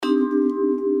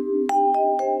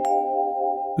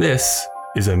This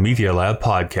is a Media Lab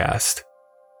podcast.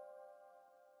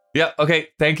 Yeah, okay,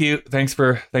 thank you. Thanks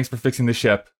for fixing the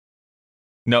ship.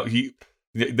 No,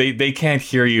 they can't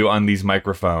hear you on these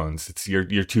microphones.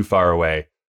 You're too far away.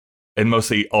 And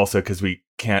mostly also because we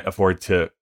can't afford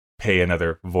to pay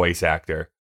another voice actor.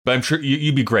 But I'm sure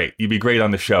you'd be great. You'd be great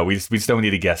on the show. We just don't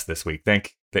need a guest this week.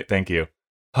 Thank you.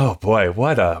 Oh boy,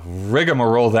 what a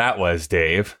rigmarole that was,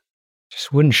 Dave.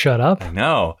 Just wouldn't shut up. I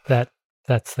know. That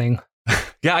thing.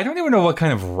 Yeah, I don't even know what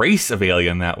kind of race of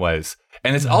alien that was.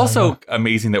 And it's also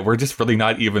amazing that we're just really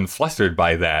not even flustered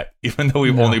by that, even though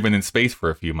we've only been in space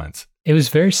for a few months. It was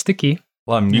very sticky.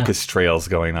 A lot of mucus trails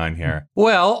going on here.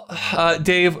 Well,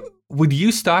 Dave, would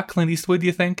you stalk Clint Eastwood, do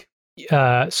you think?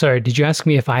 Sorry, did you ask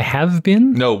me if I have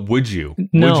been? No, would you?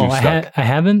 No, would you I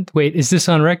haven't. Wait, is this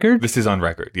on record? This is on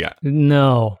record, yeah.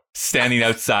 No. Standing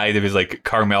outside of his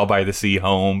Carmel by the Sea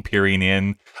home, peering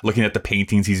in, looking at the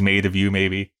paintings he's made of you,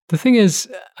 maybe. The thing is,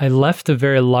 I left a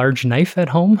very large knife at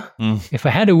home. If I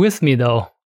had it with me, though,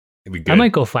 it'd be good. I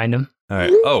might go find him. All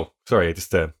right. Oh, sorry, I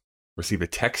just received a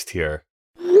text here.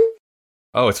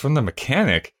 Oh, it's from the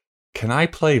mechanic. Can I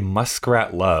play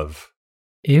Muskrat Love?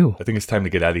 Ew. I think it's time to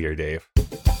get out of here, Dave.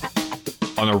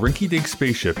 On a rinky-dink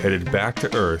spaceship headed back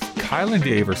to Earth, Kyle and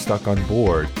Dave are stuck on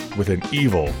board with an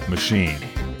evil machine.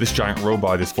 This giant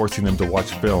robot is forcing them to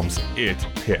watch films it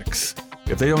picks.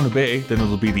 If they don't obey, then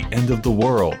it'll be the end of the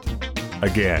world.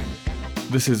 Again.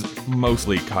 This is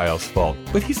mostly Kyle's fault,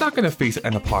 but he's not going to face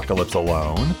an apocalypse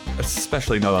alone,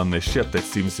 especially not on this ship that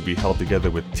seems to be held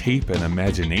together with tape and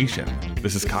imagination.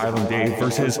 This is Kyle and Dave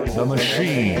versus The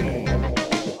Machine.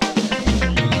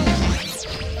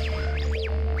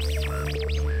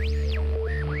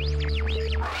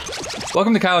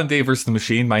 Welcome to Kyle and Dave versus The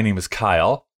Machine. My name is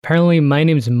Kyle. Apparently, my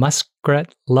name's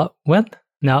Muskrat Love. What?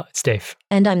 No, it's Dave.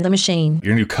 And I'm The Machine.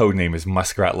 Your new code name is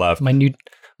Muskrat Love. My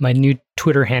new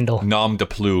Twitter handle. Nom de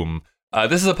plume.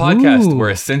 This is a podcast where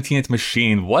a sentient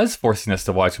machine was forcing us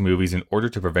to watch movies in order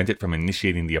to prevent it from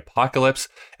initiating the apocalypse,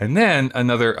 and then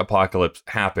another apocalypse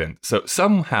happened. So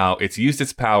somehow it's used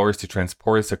its powers to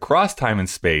transport us across time and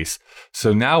space,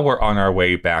 so now we're on our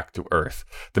way back to Earth.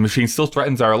 The machine still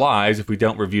threatens our lives if we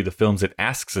don't review the films it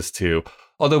asks us to,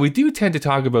 although we do tend to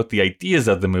talk about the ideas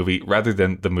of the movie rather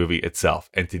than the movie itself.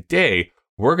 And today,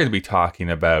 we're going to be talking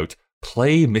about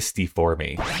Play Misty for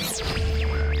Me.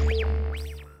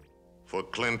 For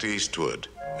Clint Eastwood,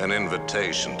 an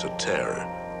invitation to terror.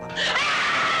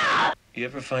 You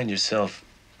ever find yourself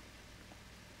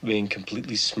being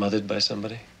completely smothered by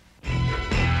somebody?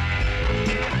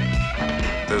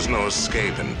 There's no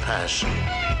escape in passion.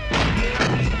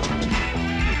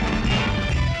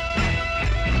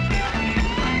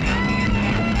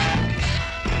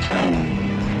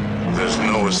 There's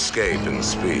no escape in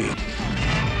speed.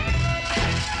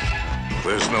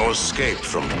 There's no escape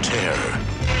from terror.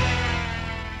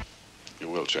 You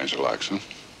will change the locks, huh?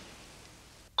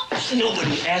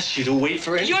 Nobody asked you to wait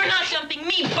for it. You're not jumping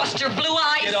me, Buster Blue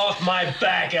Eyes! Get off my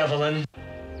back, Evelyn.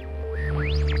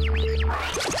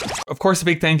 Of course, a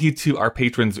big thank you to our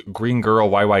patrons Green Girl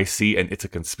YYC and It's a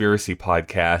Conspiracy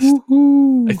podcast.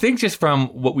 Woo-hoo. I think just from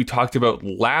what we talked about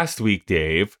last week,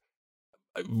 Dave,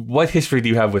 what history do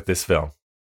you have with this film?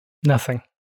 Nothing.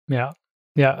 Yeah,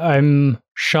 I'm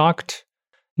shocked.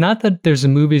 Not that there's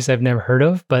movies I've never heard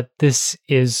of, but this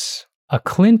is a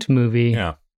Clint movie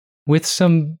with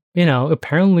some,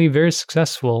 apparently very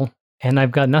successful, and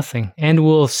I've got nothing. And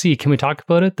we'll see. Can we talk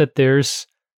about it? That there's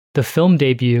the film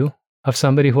debut of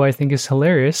somebody who I think is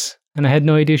hilarious, and I had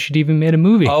no idea she'd even made a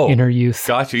movie in her youth.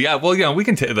 Gotcha. Yeah, well, we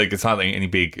can it's not like any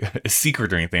big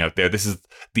secret or anything out there. This is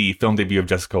the film debut of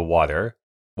Jessica Walter.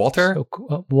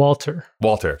 Walter.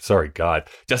 Sorry, God.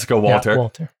 Jessica Walter. Yeah,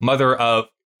 Walter.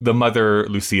 Mother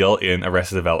Lucille in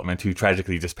Arrested Development, who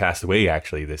tragically just passed away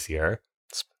actually this year.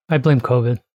 I blame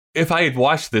COVID. If I had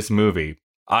watched this movie,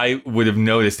 I would have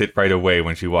noticed it right away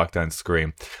when she walked on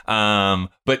screen.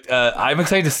 But I'm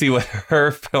excited to see what her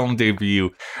film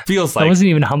debut feels like. That wasn't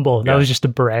even humble. That was just a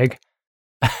brag.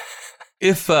 I'm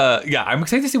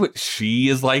excited to see what she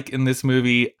is like in this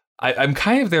movie. I'm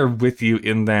kind of there with you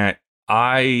in that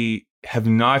I have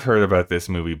not heard about this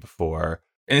movie before.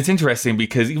 And it's interesting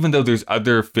because even though there's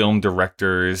other film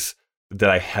directors that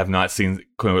I have not seen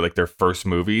like their first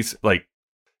movies, like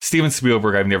Steven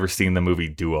Spielberg, I've never seen the movie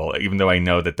Duel, even though I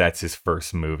know that that's his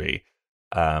first movie.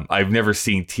 I've never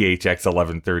seen THX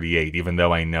 1138, even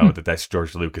though I know that that's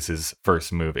George Lucas's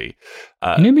first movie.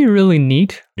 It'd be really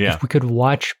neat if we could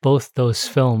watch both those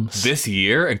films this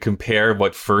year and compare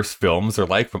what first films are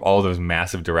like from all those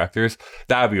massive directors.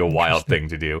 That would be a wild thing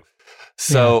to do.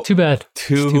 So yeah, too bad.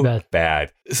 Too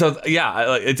bad. So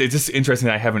yeah, it's just interesting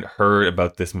that I haven't heard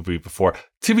about this movie before.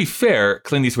 To be fair,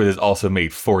 Clint Eastwood has also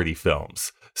made 40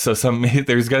 films. So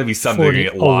there's got to be something that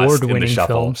get lost in the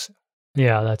shuffle. Films.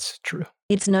 Yeah, that's true.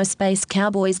 It's no Space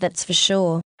Cowboys, that's for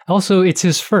sure. Also, it's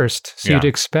his first, so you'd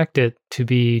expect it to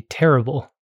be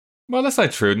terrible. Well, that's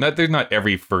not true. Not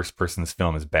every first person's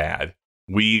film is bad.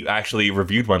 We actually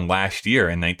reviewed one last year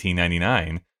in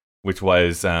 1999, which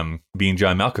was Being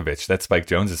John Malkovich. That's Spike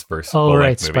Jonze's first. Oh,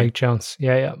 right, movie. Spike Jonze.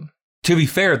 Yeah. To be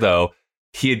fair, though,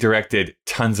 he had directed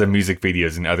tons of music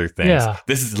videos and other things. Yeah.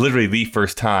 This is literally the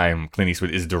first time Clint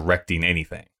Eastwood is directing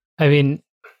anything. I mean,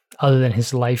 other than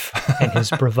his life and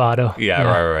his bravado. Yeah,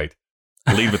 right.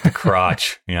 Lead with the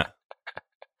crotch. Yeah.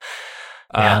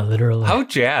 Yeah, literally. How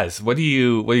jazz? What are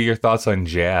your thoughts on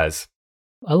jazz?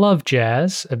 I love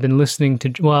jazz. I've been listening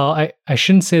to, well, I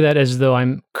shouldn't say that as though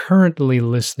I'm currently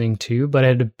listening to, but I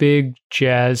had a big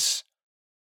jazz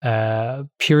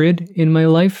period in my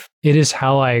life. It is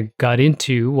how I got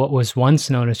into what was once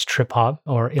known as trip hop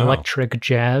or electric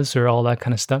jazz or all that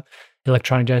kind of stuff,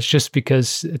 electronic jazz, just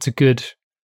because it's a good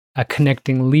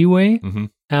connecting leeway.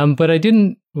 Mm-hmm. But I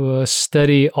didn't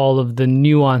study all of the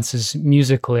nuances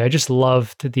musically. I just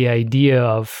loved the idea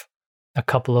of a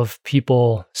couple of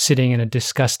people sitting in a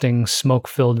disgusting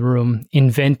smoke-filled room,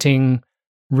 inventing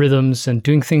rhythms and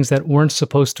doing things that weren't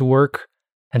supposed to work.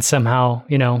 And somehow,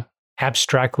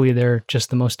 abstractly, they're just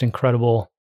the most incredible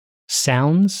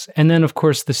sounds. And then, of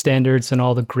course, the standards and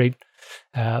all the great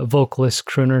vocalist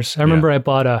crooners. I remember I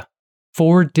bought a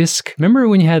 4-disc. Remember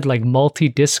when you had like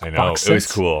multi-disc box sets? It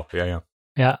was cool. Yeah.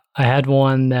 Yeah, I had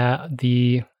one I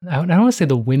don't want to say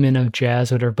the Women of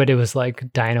Jazz or whatever, but it was like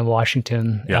Dinah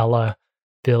Washington, Ella,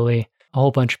 Billy, a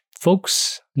whole bunch of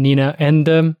folks, Nina, and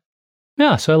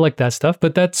so I like that stuff.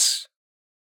 But that's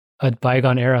a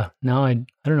bygone era. Now I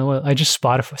don't know. I just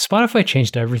Spotify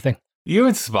changed everyve You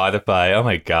and Spotify, oh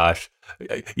my gosh.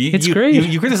 It's great.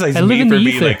 You criticize me for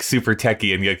being like super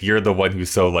techie, and you're the one who's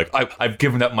so like, I've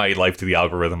given up my life to the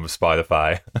algorithm of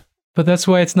Spotify. But that's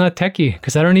why it's not techie,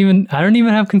 because I don't even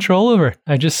have control over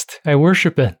it. I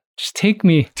worship it. Just take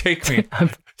me.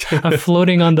 I'm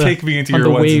floating on the take me into your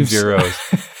ones waves. and zeros.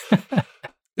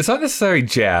 It's not necessarily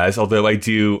jazz, although I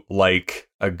do like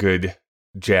a good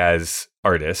jazz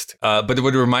artist. But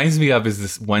what it reminds me of is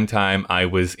this one time I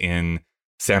was in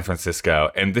San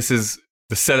Francisco, and this is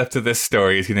the setup to this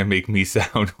story is going to make me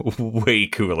sound way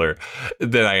cooler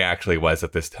than I actually was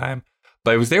at this time.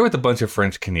 But I was there with a bunch of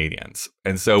French Canadians.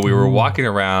 And so we were walking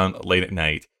around late at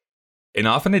night. And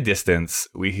off in the distance,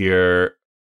 we hear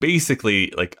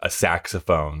basically like a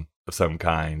saxophone of some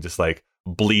kind, just like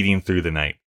bleeding through the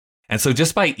night. And so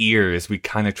just by ears, we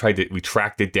kind of we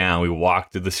tracked it down. We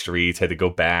walked through the streets, had to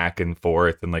go back and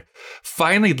forth, and like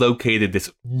finally located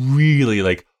this really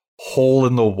like hole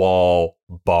in the wall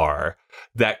bar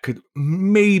that could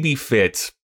maybe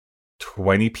fit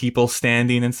 20 people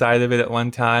standing inside of it at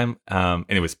one time. And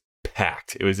it was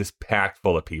packed. It was just packed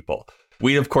full of people.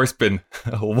 We'd, of course, been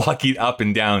walking up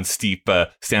and down steep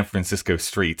San Francisco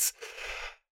streets.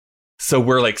 So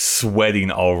we're like sweating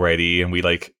already. And we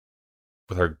like,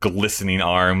 with our glistening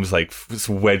arms, like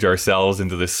wedge ourselves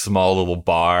into this small little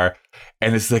bar.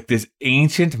 And it's like this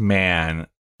ancient man,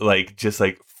 like just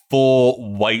like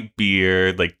full white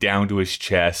beard, like down to his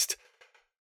chest.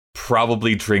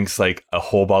 Probably drinks like a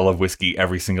whole bottle of whiskey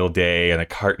every single day and a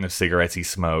carton of cigarettes he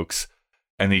smokes.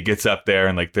 And he gets up there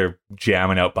and like they're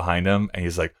jamming out behind him. And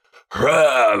he's like,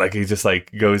 hurrah! Like he just like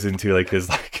goes into like his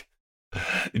like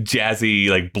jazzy,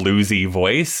 like bluesy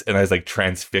voice. And I was like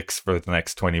transfixed for the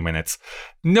next 20 minutes.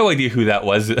 No idea who that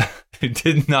was.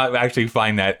 Did not actually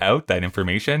find that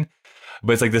information.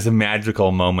 But it's like this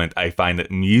magical moment. I find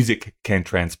that music can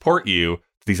transport you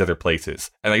to these other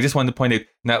places. And I just wanted to point out,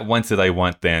 not once did I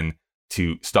want then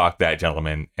to stalk that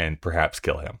gentleman and perhaps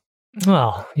kill him.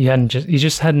 Well, you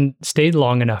just hadn't stayed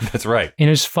long enough. That's right. And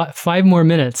there's 5 more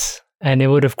minutes and it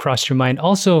would have crossed your mind.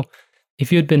 Also,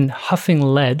 if you had been huffing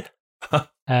lead,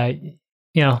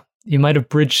 you might have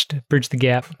bridged the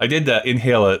gap. I did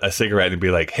inhale a cigarette and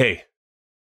be like, hey,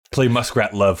 play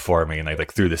Muskrat Love for me. And I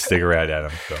like threw the cigarette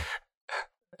at him. So.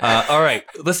 All right,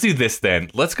 let's do this then.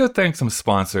 Let's go thank some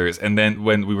sponsors. And then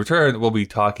when we return, we'll be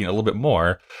talking a little bit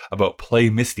more about Play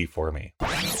Misty for me.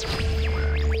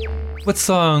 What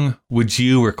song would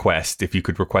you request if you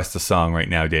could request a song right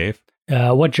now, Dave?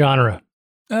 What genre?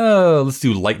 Oh, let's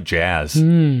do light jazz.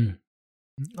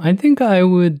 I think I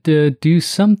would do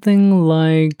something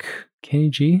like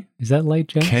Kenny G. Is that light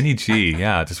jazz? Kenny G,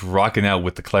 yeah, just rocking out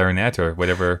with the clarinet or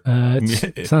whatever.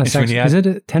 It's not a sax. Is it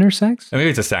a tenor sax? Maybe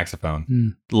it's a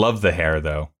saxophone. Love the hair,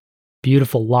 though.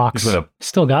 Beautiful locks.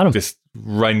 Still got them. Just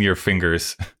run your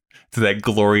fingers to that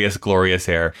glorious, glorious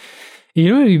hair. You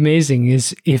know what would be amazing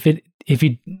is if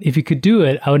you could do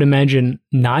it, I would imagine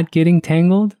not getting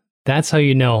tangled. That's how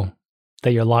you know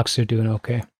that your locks are doing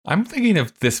okay. I'm thinking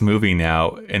of this movie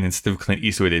now, and instead of Clint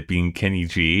Eastwood, it being Kenny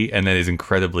G, and that is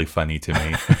incredibly funny to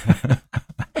me.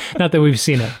 Not that we've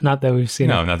seen it. Not that we've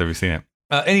seen it. No, not that we've seen it.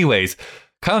 Anyways,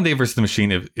 Kyle and Dave vs. the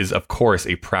Machine is, of course,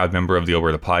 a proud member of the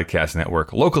Alberta Podcast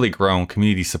Network, locally grown,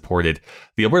 community supported.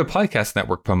 The Alberta Podcast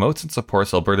Network promotes and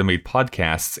supports Alberta-made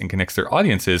podcasts and connects their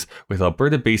audiences with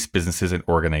Alberta-based businesses and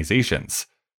organizations.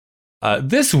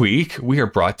 This week, we are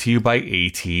brought to you by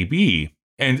ATB.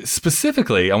 And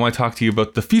specifically, I want to talk to you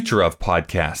about the Future of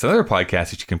podcast, another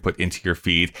podcast that you can put into your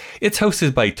feed. It's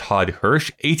hosted by Todd Hirsch,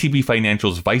 ATB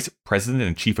Financial's Vice President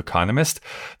and Chief Economist.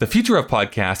 The Future of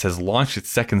podcast has launched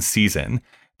its second season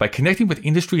by connecting with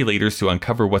industry leaders to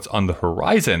uncover what's on the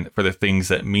horizon for the things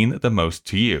that mean the most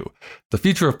to you. The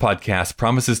Future of Podcast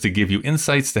promises to give you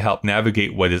insights to help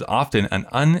navigate what is often an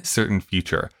uncertain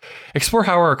future. Explore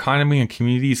how our economy and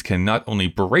communities can not only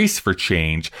brace for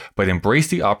change, but embrace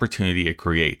the opportunity it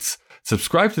creates.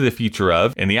 Subscribe to The Future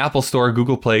Of in the Apple Store,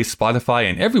 Google Play, Spotify,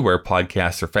 and everywhere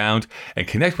podcasts are found, and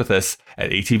connect with us at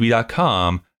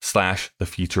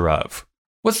atb.com/thefutureof.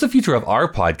 What's the future of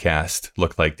our podcast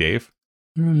look like, Dave?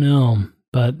 I don't know,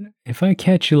 but if I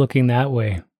catch you looking that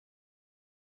way,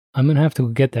 I'm going to have to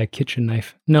get that kitchen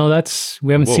knife. No,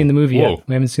 we haven't seen the movie yet.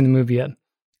 We haven't seen the movie yet.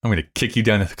 I'm going to kick you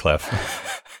down the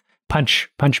cliff. Punch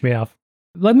me off.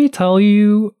 Let me tell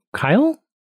you, Kyle,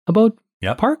 about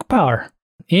Park Power.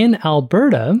 In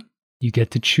Alberta, you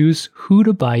get to choose who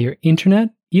to buy your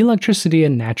internet, electricity,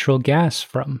 and natural gas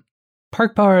from.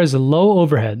 Park Power has a low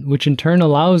overhead, which in turn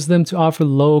allows them to offer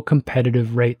low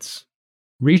competitive rates.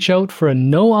 Reach out for a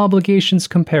no obligations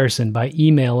comparison by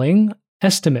emailing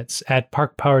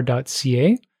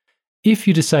estimates@parkpower.ca. If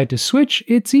you decide to switch,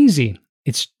 it's easy.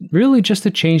 It's really just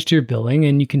a change to your billing,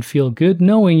 and you can feel good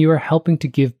knowing you are helping to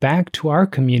give back to our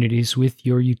communities with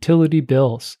your utility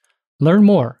bills. Learn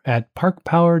more at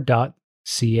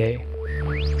parkpower.ca.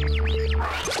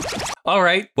 All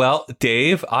right. Well,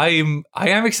 Dave, I am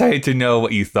excited to know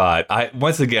what you thought.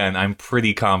 Once again, I'm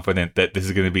pretty confident that this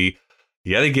is going to be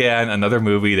yet again another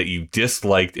movie that you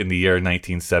disliked in the year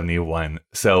 1971.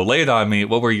 So lay it on me.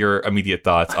 What were your immediate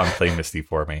thoughts on Play Misty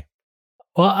for me?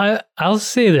 Well, I'll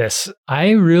say this. I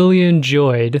really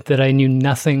enjoyed that I knew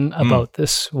nothing about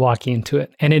this walking into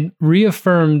it. And it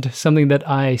reaffirmed something that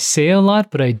I say a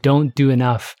lot, but I don't do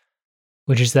enough,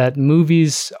 which is that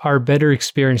movies are better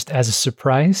experienced as a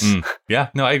surprise. Yeah,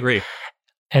 no, I agree.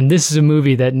 And this is a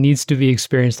movie that needs to be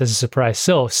experienced as a surprise.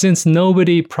 So since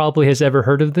nobody probably has ever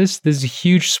heard of this is a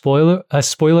huge spoiler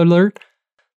alert.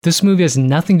 This movie has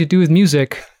nothing to do with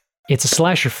music. It's a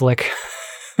slasher flick.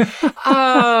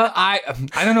 I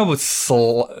don't know what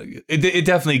it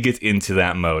definitely gets into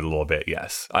that mode a little bit.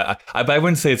 Yes, but I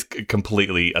wouldn't say it's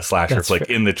completely a slasher flick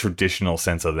in the traditional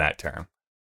sense of that term.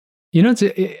 You know,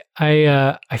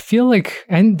 I feel like,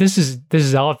 and this is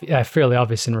fairly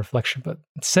obvious in reflection, but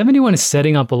 71 is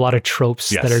setting up a lot of tropes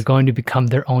that are going to become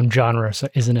their own genre,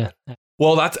 isn't it?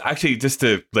 Well, that's actually, just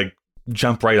to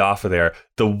jump right off of there,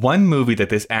 the one movie that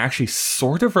this actually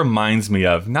sort of reminds me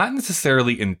of, not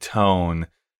necessarily in tone,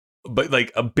 but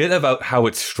a bit about how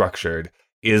it's structured,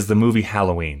 is the movie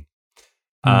Halloween,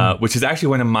 which is actually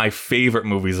one of my favorite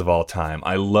movies of all time.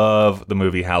 I love the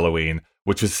movie Halloween,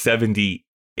 which was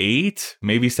 78,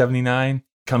 maybe 79,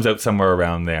 comes out somewhere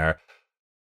around there.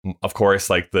 Of course,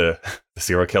 the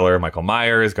serial killer Michael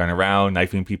Myers going around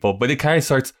knifing people, but it kind of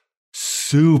starts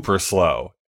super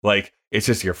slow. It's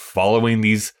just you're following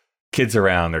these kids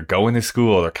around. They're going to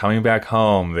school. They're coming back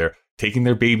home. They're taking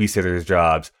their babysitters'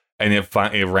 jobs. And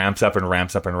it ramps up and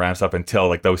ramps up and ramps up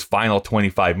until those final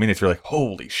 25 minutes, you're like,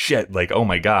 holy shit, oh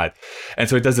my God. And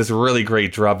so it does this really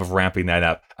great job of ramping that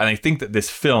up. And I think that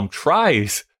this film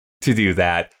tries to do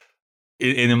that.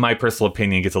 In my personal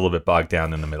opinion, gets a little bit bogged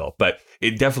down in the middle. But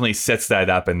it definitely sets that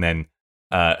up and then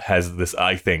has this,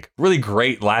 I think, really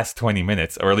great last 20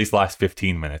 minutes, or at least last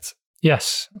 15 minutes.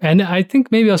 Yes. And I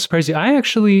think maybe I'll surprise you. I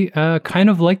actually kind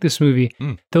of like this movie.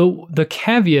 The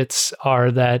caveats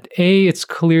are that, A, it's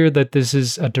clear that this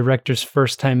is a director's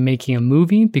first time making a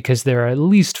movie, because there are at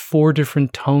least 4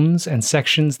 different tones and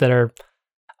sections that are,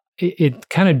 it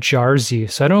kind of jars you.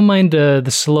 So I don't mind the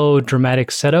slow,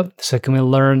 dramatic setup. So can we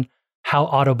learn how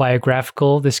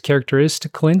autobiographical this character is to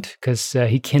Clint, because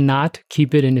he cannot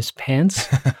keep it in his pants.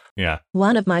 Yeah.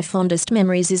 One of my fondest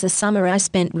memories is a summer I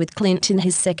spent with Clint in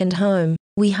his second home.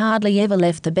 We hardly ever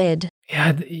left the bed.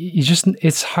 Yeah,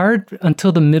 it's hard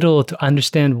until the middle to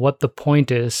understand what the point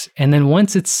is. And then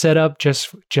once it's set up,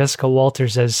 just Jessica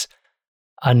Walters as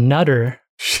a nutter.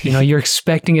 You're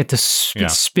expecting it to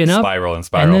spin up, spiral.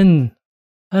 And then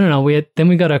I don't know.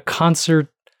 We got a concert.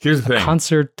 Here's the thing.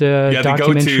 Concert they go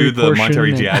documentary to the portion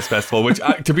Monterey Jazz Festival, which,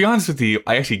 to be honest with you,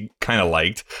 I actually kind of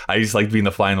liked. I just liked being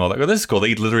the fly on the wall. Like, oh, this is cool.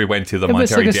 They literally went to the Monterey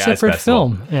it's like a Jazz separate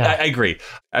Festival. Film. Yeah. I agree.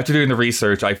 After doing the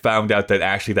research, I found out that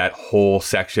actually that whole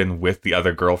section with the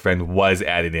other girlfriend was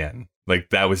added in. Like,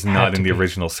 that was not in the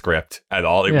original script at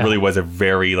all. It really was a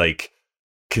very, like,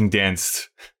 condensed...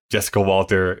 Jessica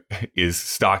Walter is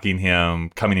stalking him,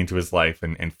 coming into his life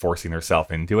and forcing herself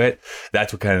into it.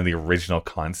 That's what kind of the original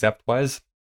concept was.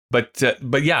 But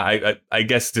yeah, I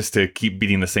guess just to keep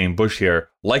beating the same bush here,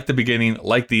 like the beginning,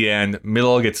 like the end,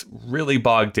 middle gets really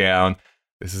bogged down.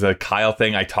 This is a Kyle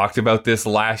thing. I talked about this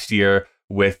last year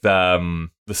with the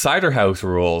Cider House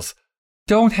rules.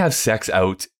 Don't have sex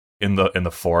out in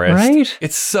the forest. Right?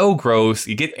 It's so gross.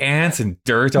 You get ants and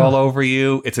dirt all over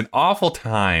you. It's an awful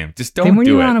time. Just don't do it. Then when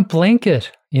you're on a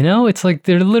blanket, it's like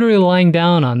they're literally lying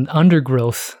down on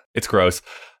undergrowth. It's gross.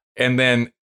 And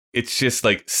then it's just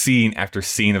like scene after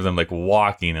scene of them like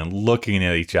walking and looking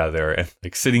at each other and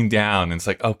like sitting down. And it's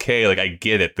like, okay, like I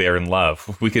get it. They're in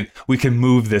love. We can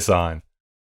move this on.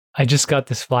 I just got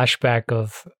this flashback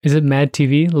of, is it Mad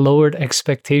TV? Lowered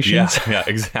Expectations? Yeah,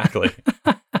 exactly.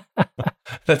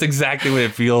 That's exactly what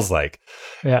it feels like.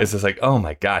 Yeah. It's just like, oh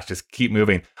my gosh, just keep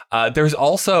moving. There's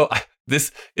also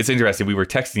this, it's interesting. We were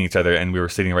texting each other and we were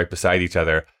sitting right beside each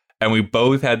other and we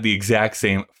both had the exact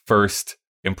same first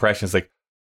impressions. Like,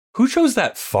 who chose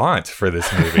that font for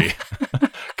this movie?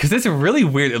 Because it's really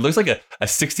weird. It looks like a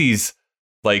 60s,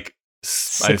 like,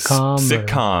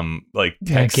 sitcom like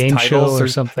text game titles show or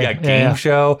something. Yeah, game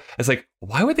show. It's like,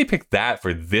 why would they pick that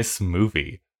for this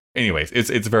movie? Anyways,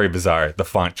 it's very bizarre, the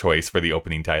font choice for the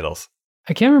opening titles.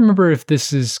 I can't remember if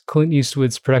this is Clint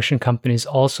Eastwood's production company's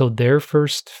also their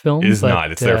first film. It is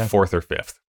not. It's their fourth or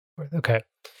fifth. Okay.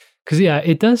 Because,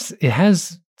 it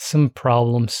has some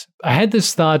problems. I had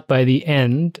this thought by the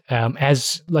end,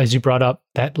 as you brought up,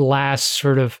 that last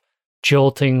sort of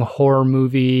jolting horror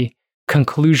movie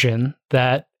conclusion,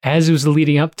 that as it was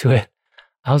leading up to it,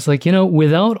 I was like,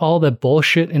 without all the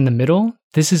bullshit in the middle,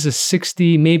 this is a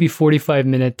 60, maybe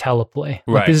 45-minute teleplay.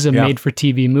 Like, this is a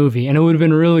made-for-TV movie, and it would have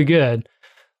been really good.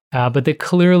 But they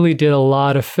clearly did a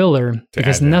lot of filler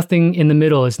because nothing in the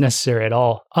middle is necessary at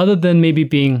all, other than maybe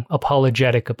being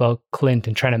apologetic about Clint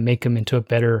and trying to make him into a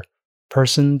better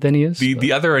person than he is.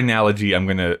 The other analogy I'm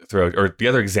going to throw, or the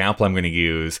other example I'm going to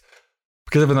use,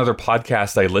 because of another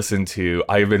podcast I listened to,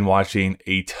 I've been watching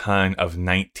a ton of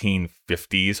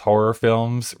 1950s horror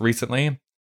films recently.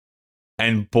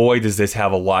 And boy, does this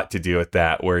have a lot to do with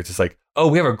that, where it's just like, oh,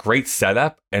 we have a great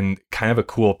setup and kind of a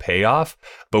cool payoff,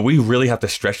 but we really have to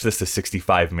stretch this to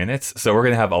 65 minutes. So we're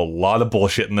going to have a lot of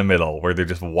bullshit in the middle where they're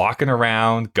just walking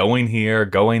around, going here,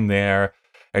 going there.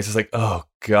 And it's just like, oh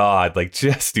God, like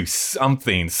just do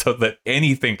something so that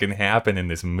anything can happen in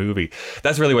this movie.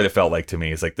 That's really what it felt like to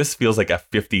me. It's like, this feels like a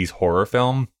 50s horror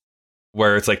film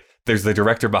where it's like, there's the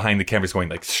director behind the cameras going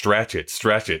like, stretch it,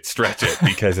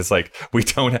 because it's like, we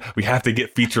have to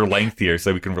get feature length here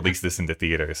so we can release this into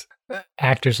theaters.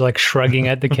 Actors like shrugging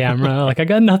at the camera, like, I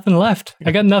got nothing left.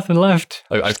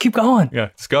 Just keep going. Yeah,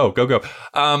 just go.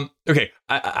 Okay,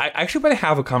 I actually want to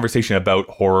have a conversation about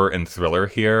horror and thriller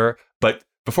here, but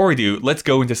before we do, let's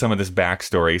go into some of this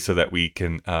backstory so that we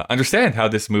can understand how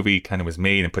this movie kind of was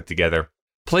made and put together.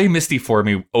 Play Misty for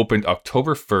Me opened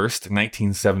October 1st,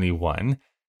 1971.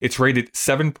 It's rated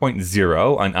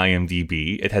 7.0 on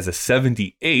IMDb. It has a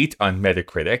 78 on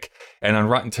Metacritic. And on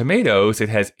Rotten Tomatoes, it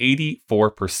has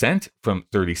 84% from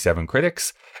 37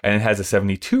 critics. And it has a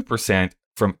 72%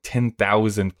 from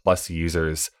 10,000 plus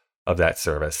users of that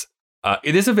service.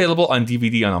 It is available on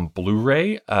DVD and on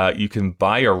Blu-ray. You can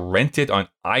buy or rent it on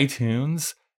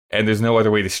iTunes. And there's no other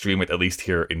way to stream it, at least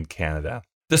here in Canada.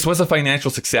 This was a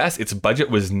financial success. Its budget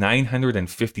was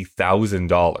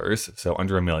 $950,000, so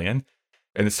under $1 million.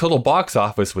 And its total box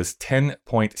office was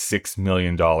 $10.6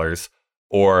 million,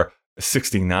 or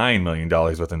 $69 million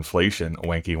with inflation.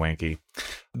 Wanky.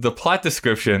 The plot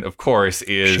description, of course,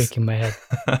 is... Shaking my head.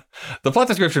 The plot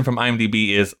description from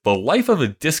IMDb is, the life of a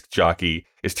disc jockey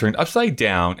is turned upside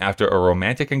down after a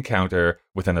romantic encounter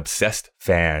with an obsessed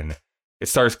fan. It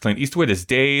stars Clint Eastwood as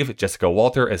Dave, Jessica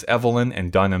Walter as Evelyn,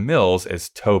 and Donna Mills as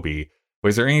Toby.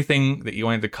 Was there anything that you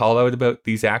wanted to call out about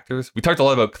these actors? We talked a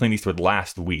lot about Clint Eastwood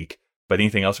last week, but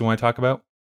anything else we want to talk about?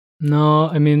 No,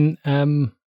 I mean,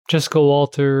 Jessica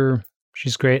Walter,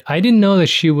 she's great. I didn't know that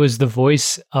she was the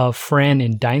voice of Fran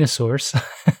in Dinosaurs.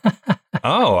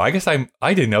 Oh, I guess I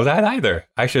didn't know that either.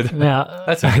 I should. Yeah,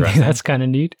 that's interesting. That's kind of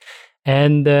neat.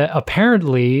 And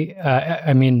apparently,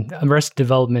 Arrested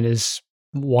Development is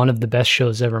one of the best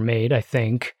shows ever made, I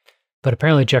think. But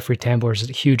apparently Jeffrey Tambor is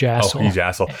a huge asshole. Oh, huge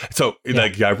asshole. So,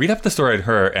 read up the story on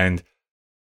her, and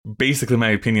basically my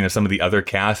opinion of some of the other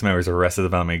cast members of Arrested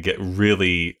Development get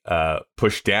really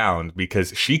pushed down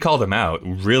because she called him out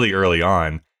really early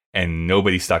on, and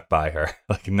nobody stuck by her.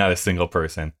 Like, not a single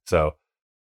person. So,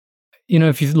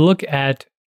 if you look at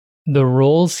the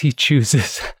roles he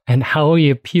chooses and how he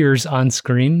appears on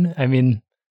screen, I mean,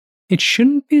 it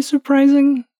shouldn't be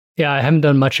surprising. Yeah, I haven't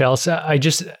done much else. I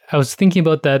was thinking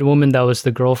about that woman that was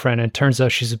the girlfriend, and it turns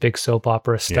out she's a big soap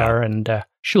opera star, and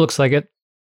she looks like it.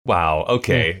 Wow,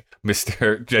 okay. Yeah.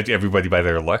 Mr. Judge everybody by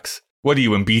their looks. What are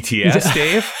you, in BTS,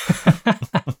 Dave?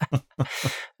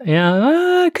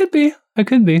 Yeah, I could be.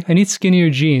 I need skinnier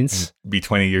jeans. Be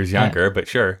 20 years younger, but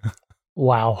sure.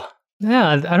 Wow.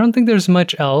 Yeah, I don't think there's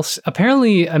much else.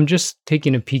 Apparently, I'm just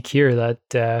taking a peek here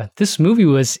that this movie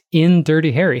was in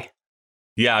Dirty Harry.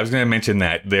 Yeah, I was going to mention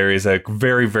that. There is a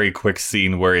very, very quick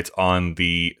scene where it's on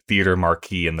the theater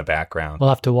marquee in the background. We'll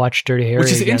have to watch Dirty Harry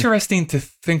Which is again. interesting to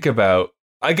think about.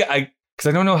 Because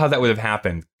I don't know how that would have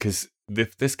happened. Because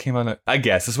if this came out, I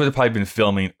guess this would have probably been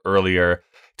filming earlier.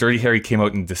 Dirty Harry came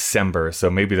out in December, so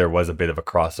maybe there was a bit of a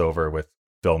crossover with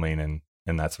filming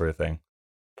and that sort of thing.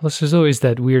 Plus, there's always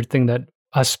that weird thing that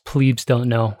us plebes don't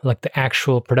know, like the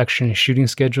actual production and shooting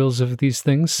schedules of these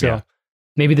things. So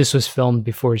maybe this was filmed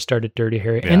before he started Dirty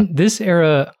Harry. Yeah. And this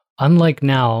era, unlike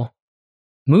now,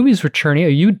 movies were churning.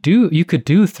 You could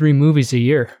do 3 movies a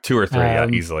year. 2 or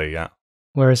 3, easily, yeah.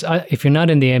 Whereas if you're not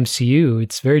in the MCU,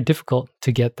 it's very difficult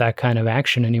to get that kind of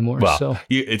action anymore. Well,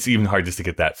 it's even hard just to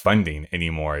get that funding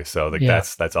anymore. So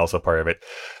that's also part of it.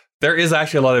 There is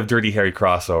actually a lot of Dirty Harry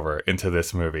crossover into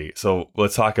this movie. So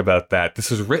let's talk about that. This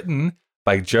was written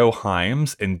by Joe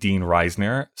Hyams and Dean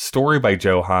Reisner. Story by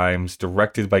Joe Hyams,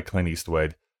 directed by Clint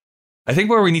Eastwood. I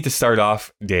think where we need to start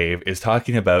off, Dave, is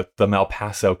talking about the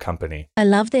Malpaso Company. I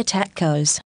love their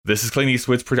tacos. This is Clint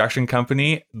Eastwood's production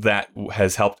company that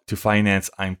has helped to finance,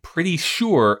 I'm pretty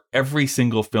sure, every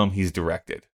single film he's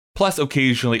directed. Plus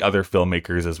occasionally other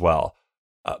filmmakers as well.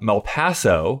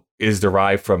 Malpaso is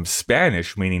derived from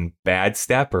Spanish, meaning bad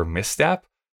step or misstep.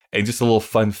 And just a little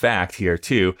fun fact here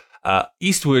too.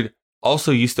 Eastwood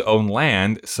also used to own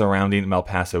land surrounding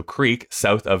Malpaso Creek,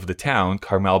 south of the town,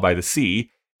 Carmel by the Sea,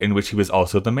 in which he was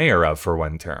also the mayor of for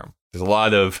one term. There's a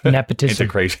lot of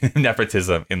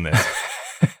nepotism in this.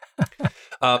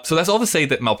 So that's all to say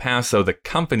that Malpaso, the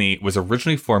company, was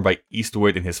originally formed by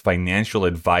Eastwood and his financial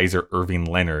advisor, Irving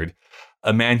Leonard,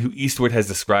 a man who Eastwood has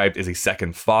described as a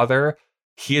second father.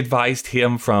 He advised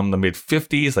him from the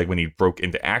mid-50s, like when he broke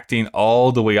into acting,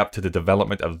 all the way up to the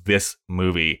development of this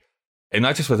movie. And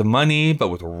not just with money, but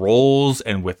with roles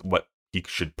and with what he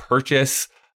should purchase.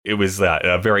 It was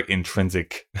a very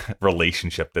intrinsic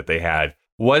relationship that they had.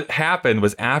 What happened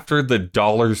was after the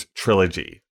Dollars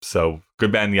trilogy, so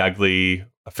Good, Bad, and the Ugly,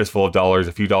 A Fistful of Dollars,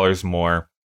 A Few Dollars More,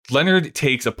 Leonard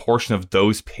takes a portion of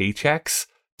those paychecks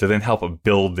to then help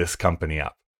build this company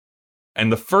up.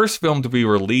 And the first film to be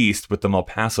released with the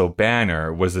Malpaso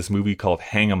banner was this movie called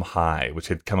Hang 'em High, which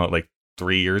had come out like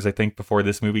 3 years, I think, before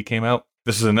this movie came out.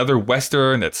 This was another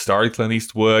Western that starred Clint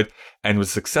Eastwood and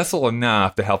was successful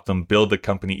enough to help them build the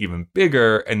company even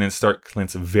bigger and then start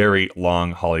Clint's very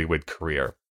long Hollywood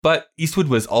career. But Eastwood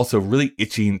was also really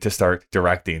itching to start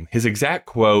directing. His exact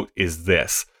quote is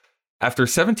this: "After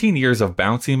 17 years of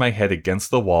bouncing my head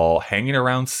against the wall, hanging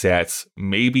around sets,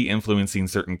 maybe influencing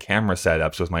certain camera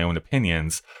setups with my own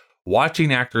opinions,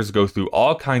 watching actors go through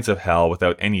all kinds of hell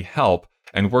without any help,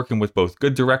 and working with both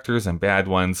good directors and bad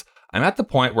ones, I'm at the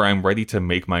point where I'm ready to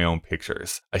make my own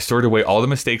pictures. I stored away all the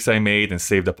mistakes I made and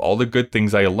saved up all the good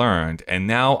things I learned, and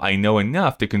now I know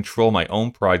enough to control my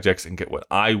own projects and get what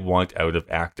I want out of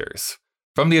actors."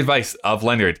 From the advice of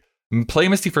Leonard, Play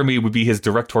Misty for me would be his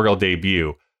directorial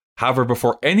debut. However,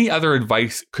 before any other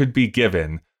advice could be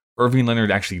given, Irving Leonard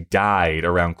actually died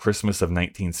around Christmas of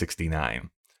 1969.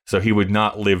 So he would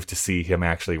not live to see him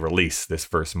actually release this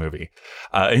first movie.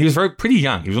 And he was pretty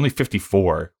young. He was only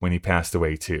 54 when he passed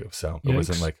away too. So it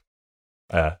wasn't like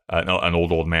an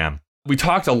old man. We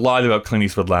talked a lot about Clint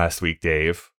Eastwood last week,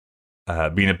 Dave.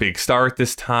 Being a big star at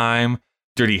this time.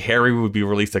 Dirty Harry would be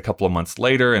released a couple of months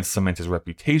later and cement his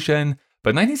reputation.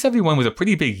 But 1971 was a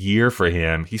pretty big year for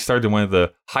him. He starred in one of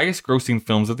the highest grossing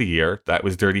films of the year. That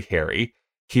was Dirty Harry.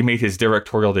 He made his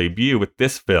directorial debut with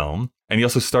this film. And he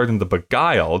also starred in The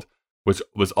Beguiled, which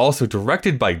was also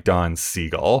directed by Don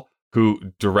Siegel,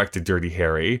 who directed Dirty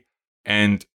Harry.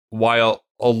 And while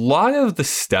a lot of the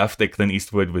stuff that Clint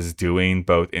Eastwood was doing,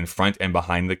 both in front and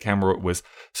behind the camera, was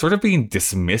sort of being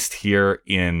dismissed here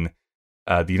in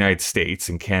the United States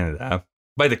and Canada,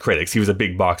 by the critics. He was a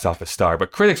big box office star,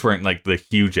 but critics weren't like the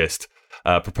hugest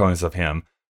proponents of him.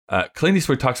 Clint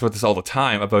Eastwood talks about this all the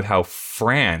time, about how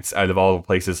France, out of all the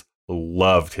places,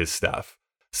 loved his stuff.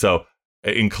 So,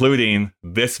 including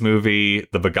this movie,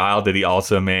 The Beguiled that he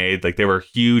also made, like they were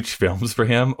huge films for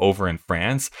him over in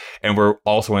France, and were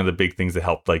also one of the big things that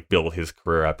helped like build his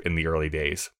career up in the early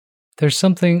days. There's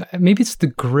something, maybe it's the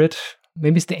grit,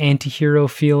 maybe it's the anti-hero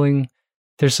feeling.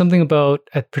 There's something about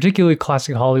particularly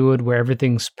classic Hollywood where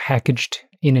everything's packaged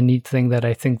in a neat thing that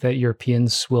I think that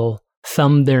Europeans will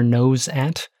thumb their nose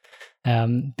at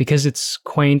because it's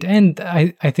quaint, and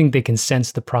I think they can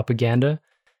sense the propaganda.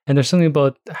 And there's something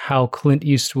about how Clint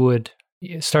Eastwood,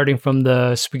 starting from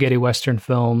the spaghetti Western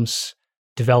films,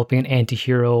 developing an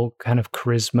anti-hero kind of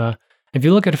charisma. If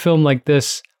you look at a film like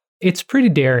this, it's pretty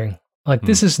daring. Like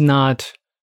this is not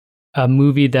a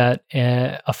movie that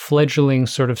a fledgling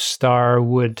sort of star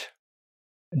would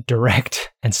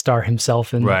direct and star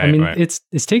himself in. Right, I mean, right.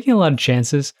 it's taking a lot of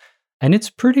chances, and it's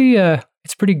pretty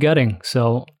gutting.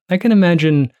 So I can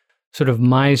imagine sort of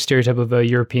my stereotype of a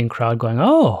European crowd going,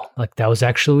 "Oh, like that was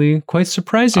actually quite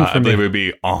surprising for I me." believe it would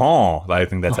be I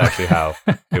think that's actually how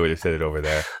they would have said it over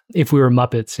there. If we were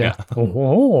Muppets, yeah.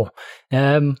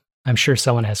 I'm sure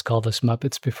someone has called us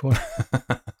Muppets before.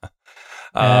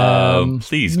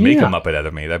 Please make a Muppet out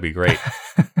of me. That'd be great.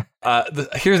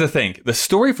 Here's the thing. The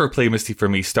story for Play Misty for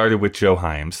me started with Jo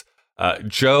Hyams.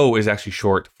 Jo is actually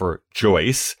short for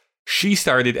Joyce. She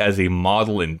started as a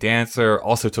model and dancer,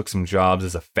 also took some jobs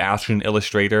as a fashion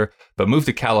illustrator, but moved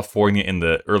to California in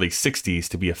the early 60s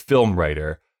to be a film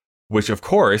writer, which of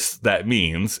course that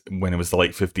means when it was the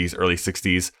late 50s, early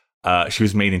 60s, she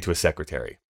was made into a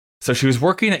secretary. So she was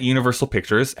working at Universal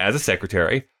Pictures as a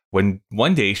secretary when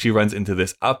one day she runs into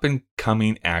this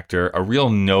up-and-coming actor, a real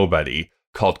nobody,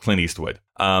 called Clint Eastwood.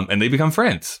 And they become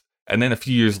friends. And then a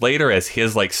few years later, as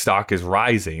his stock is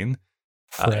rising...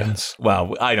 Friends.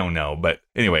 Well, I don't know. But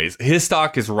anyways, his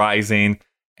stock is rising,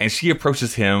 and she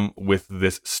approaches him with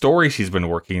this story she's been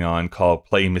working on called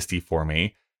Play Misty for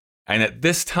Me. And at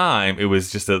this time, it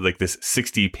was just this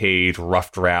 60-page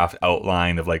rough draft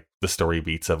outline of the story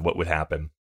beats of what would happen.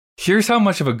 Here's how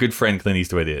much of a good friend Clint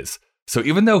Eastwood is. So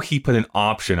even though he put an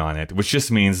option on it, which just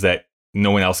means that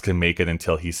no one else can make it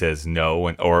until he says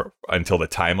no, or until the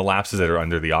time elapses that are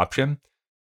under the option,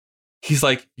 he's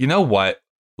like, you know what?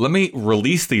 Let me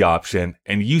release the option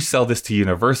and you sell this to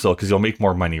Universal because you'll make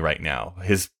more money right now.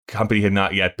 His company had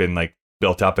not yet been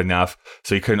built up enough,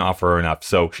 so he couldn't offer her enough.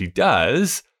 So she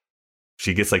does.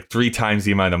 She gets 3 times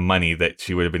the amount of money that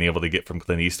she would have been able to get from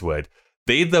Clint Eastwood.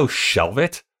 They, though, shelve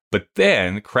it. But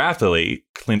then, craftily,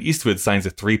 Clint Eastwood signs a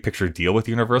 3-picture deal with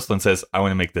Universal and says, I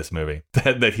want to make this movie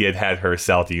that he had her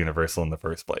sell to Universal in the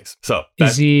first place. So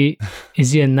is he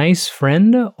a nice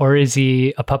friend or is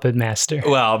he a puppet master?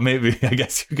 Well, maybe, I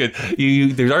guess you could,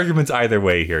 there's arguments either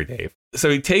way here, Dave. So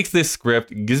he takes this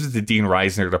script, gives it to Dean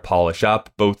Reisner to polish up.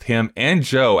 Both him and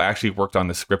Jo actually worked on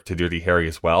the script to Dirty Harry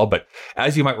as well. But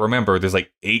as you might remember, there's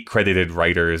 8 credited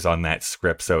writers on that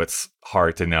script. So it's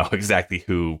hard to know exactly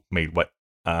who made what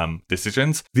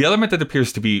decisions. The element that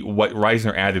appears to be what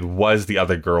Reisner added was the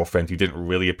other girlfriend who didn't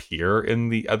really appear in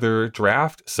the other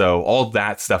draft. So all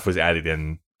that stuff was added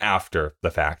in after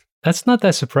the fact. That's not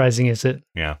that surprising, is it?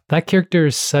 Yeah. That character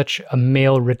is such a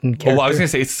male-written character. Well, I was going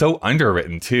to say, it's so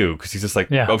underwritten, too, because he's just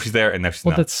oh, she's there, and now she's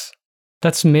not.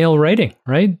 That's male writing,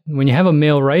 right? When you have a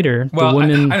male writer, the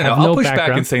women I don't know. have I'll no push background.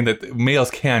 back in saying that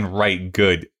males can write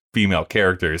good female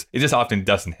characters. It just often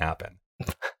doesn't happen.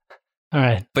 All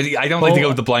right. But I don't like to go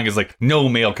with the blind as no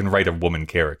male can write a woman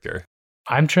character.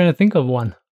 I'm trying to think of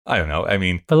one. I don't know. I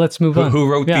mean, but let's move on.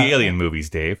 Who wrote the Alien movies,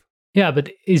 Dave? Yeah, but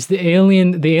is the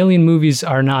Alien movies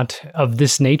are not of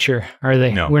this nature, are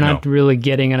they? No, we're not really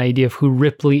getting an idea of who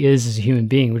Ripley is as a human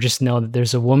being. We just know that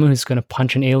there's a woman who's going to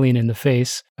punch an alien in the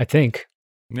face, I think.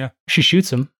 Yeah. She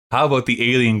shoots him. How about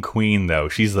the Alien Queen, though?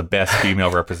 She's the best female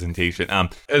representation.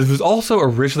 It was also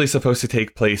originally supposed to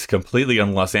take place completely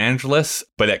in Los Angeles,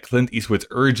 but at Clint Eastwood's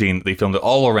urging, they filmed it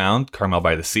all around Carmel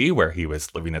by the Sea, where he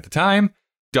was living at the time.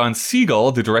 Don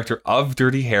Siegel, the director of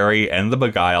Dirty Harry and The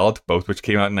Beguiled, both which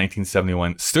came out in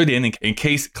 1971, stood in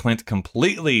case Clint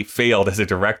completely failed as a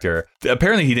director.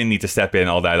 Apparently, he didn't need to step in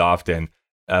all that often.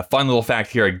 Fun little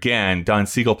fact here again, Don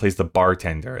Siegel plays the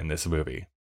bartender in this movie.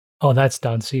 Oh, that's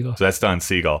Don Siegel. So that's Don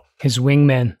Siegel. His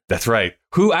wingman. That's right.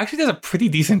 Who actually does a pretty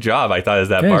decent job, I thought, as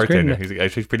that bartender. He's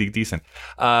actually pretty decent.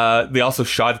 They also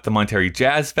shot at the Monterey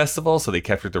Jazz Festival, so they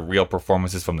captured the real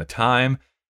performances from the time.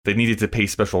 They needed to pay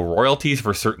special royalties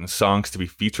for certain songs to be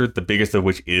featured, the biggest of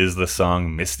which is the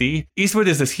song Misty. Eastwood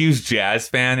is this huge jazz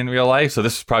fan in real life, so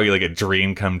this was probably a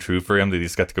dream come true for him that he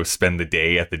just got to go spend the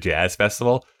day at the jazz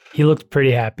festival. he looked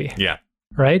pretty happy. Yeah.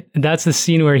 Right? And that's the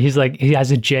scene where he's like, he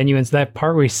has a genuine, that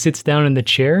part where he sits down in the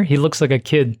chair, he looks like a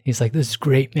kid. He's like, this is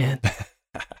great, man.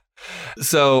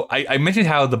 So I mentioned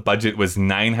how the budget was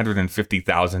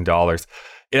 $950,000.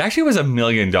 It actually was $1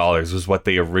 million was what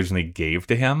they originally gave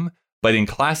to him. But in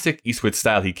classic Eastwood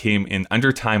style, he came in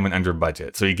under time and under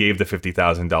budget. So he gave the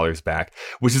 $50,000 back,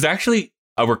 which is actually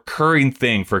a recurring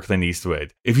thing for Clint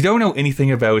Eastwood. If you don't know anything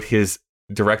about his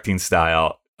directing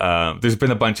style, there's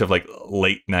been a bunch of like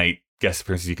late night guest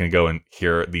appearances. You can go and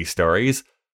hear these stories.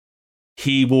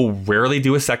 He will rarely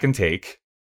do a second take.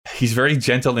 He's very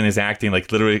gentle in his acting,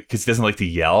 like literally, because he doesn't like to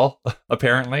yell,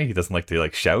 apparently. He doesn't like to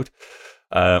like shout,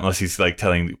 unless he's like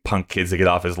telling punk kids to get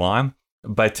off his lawn.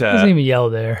 But he doesn't even yell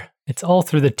there. It's all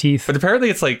through the teeth. But apparently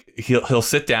it's like he'll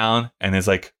sit down and it's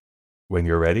like, when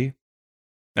you're ready.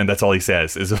 And that's all he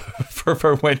says is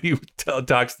for when he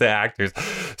talks to actors.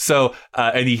 So,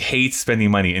 and he hates spending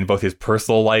money in both his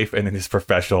personal life and in his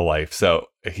professional life. So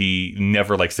he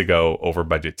never likes to go over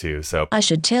budget too. So I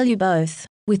should tell you both,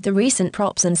 with the recent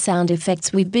props and sound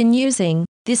effects we've been using,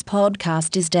 this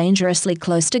podcast is dangerously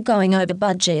close to going over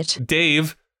budget.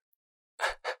 Dave,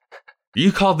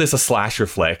 you called this a slasher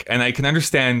flick, and I can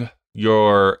understand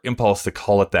your impulse to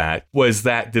call it that.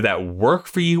 Did that work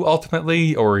for you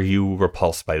ultimately, or are you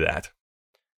repulsed by that?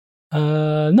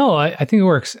 No, I think it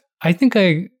works. I think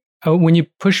when you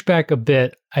push back a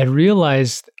bit, I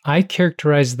realized I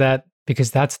characterized that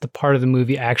because that's the part of the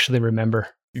movie I actually remember.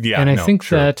 Yeah, and I think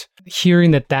that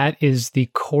hearing that is the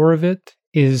core of it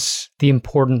is the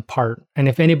important part. And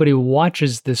if anybody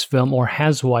watches this film or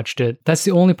has watched it, that's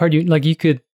the only part you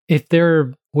could, if there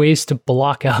are ways to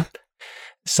block out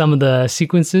some of the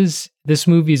sequences, this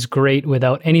movie is great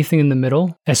without anything in the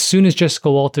middle. As soon as Jessica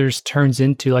Walters turns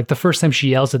into, like the first time she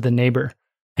yells at the neighbor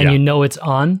and you know it's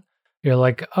on, you're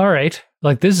like, all right,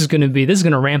 like this is going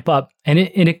to ramp up. And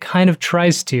it kind of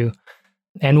tries to.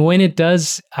 And when it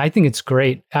does, I think it's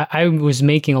great. I was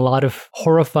making a lot of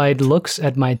horrified looks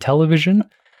at my television.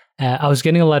 I was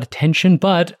getting a lot of tension,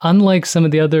 but unlike some of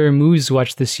the other movies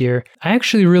watched this year, I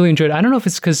actually really enjoyed it. I don't know if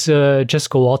it's because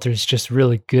Jessica Walters is just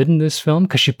really good in this film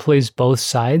because she plays both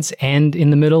sides and in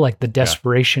the middle, like the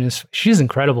desperation she's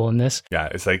incredible in this. Yeah,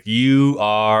 it's like you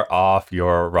are off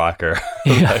your rocker.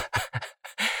 Yeah.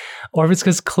 Or if it's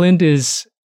because Clint is,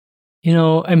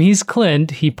 he's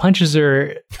Clint. He punches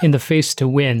her in the face to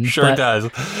win. Sure does.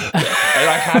 And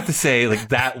I have to say, like,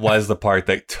 that was the part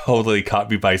that totally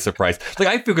caught me by surprise. Like,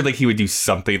 I figured, like, he would do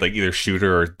something, like, either shoot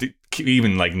her or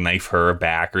even, like, knife her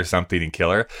back or something and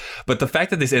kill her. But the fact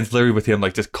that this ends literally with him,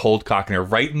 like, just cold cocking her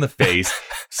right in the face,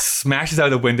 smashes out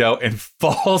the window, and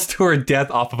falls to her death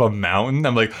off of a mountain.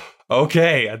 I'm like,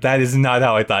 okay, that is not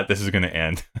how I thought this was going to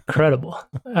end. Incredible.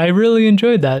 I really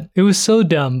enjoyed that. It was so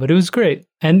dumb, but it was great.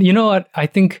 And you know what? I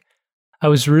think I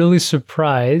was really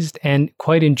surprised and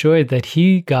quite enjoyed that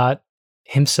he got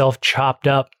himself chopped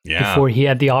up before he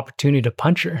had the opportunity to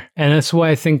punch her. And that's why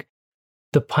I think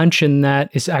the punch in that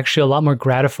is actually a lot more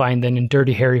gratifying than in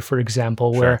Dirty Harry, for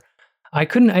example, where I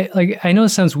know it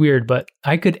sounds weird, but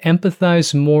I could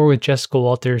empathize more with Jessica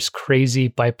Walters' crazy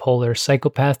bipolar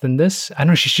psychopath than this. I don't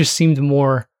know, she just seemed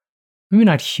more, maybe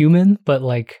not human, but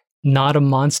like not a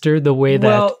monster the way that...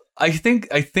 Well, I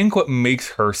think what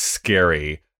makes her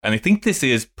scary, and I think this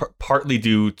is partly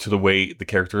due to the way the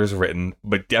character is written,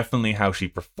 but definitely how she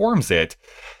performs it,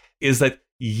 is that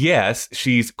yes,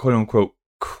 she's quote unquote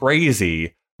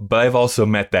crazy, but I've also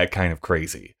met that kind of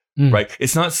crazy. Right?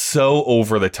 It's not so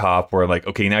over the top where like,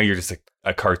 okay, now you're just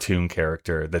a cartoon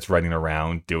character that's running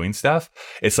around doing stuff.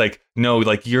 It's like, no,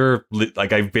 like you're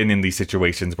like, I've been in these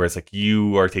situations where it's like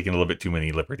you are taking a little bit too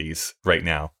many liberties right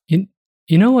now. You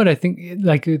know what I think,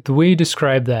 like the way you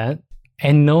describe that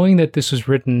and knowing that this was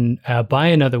written by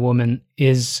another woman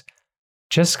is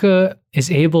Jessica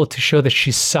is able to show that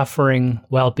she's suffering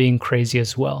while being crazy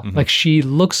as well. Like she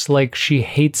looks like she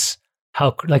hates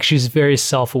she's very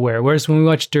self-aware. Whereas when we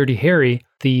watch Dirty Harry,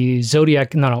 the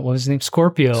Zodiac, what was his name?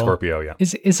 Scorpio, yeah.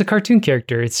 Is a cartoon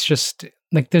character. It's just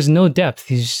like there's no depth.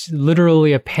 He's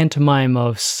literally a pantomime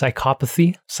of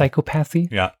psychopathy,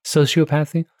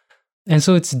 sociopathy. And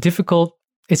so it's difficult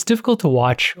to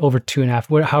watch over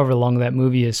 2.5, however long that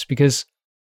movie is, because it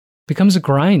becomes a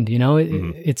grind,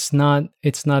 it's not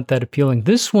that appealing.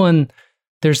 This one,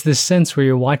 there's this sense where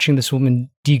you're watching this woman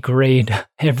degrade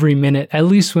every minute, at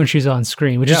least when she's on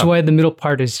screen, which is why the middle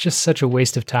part is just such a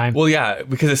waste of time. Well, yeah,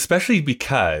 especially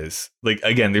because, like,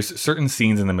 again, there's certain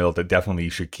scenes in the middle that definitely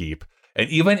you should keep. And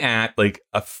even at, like,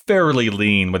 a fairly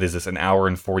lean, an hour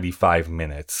and 45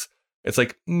 minutes, it's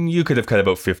like, you could have cut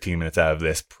about 15 minutes out of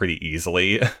this pretty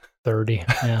easily. 30,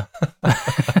 yeah.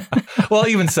 Well,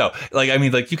 even so, like, I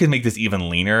mean, like, you can make this even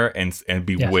leaner and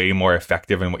be way more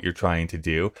effective in what you're trying to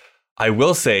do. I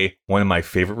will say one of my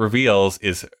favorite reveals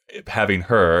is having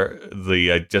her,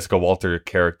 the Jessica Walter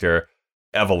character,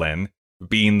 Evelyn,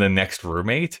 being the next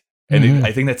roommate. And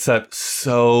I think that's set up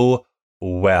so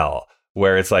well,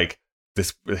 where it's like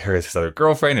this other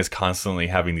girlfriend is constantly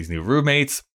having these new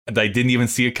roommates, and I didn't even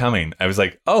see it coming. I was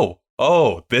like, oh,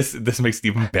 this makes it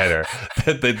even better.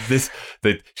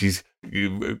 that she's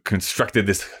constructed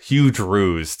this huge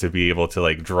ruse to be able to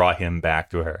like draw him back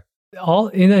to her.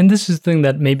 And this is the thing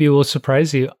that maybe will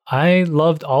surprise you. I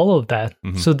loved all of that.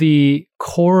 So the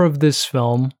core of this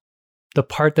film, the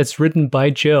part that's written by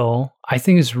Jill, I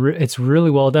think it's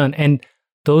really well done. And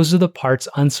those are the parts,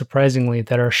 unsurprisingly,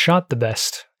 that are shot the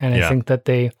best. And I think that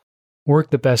they work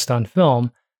the best on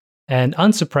film. And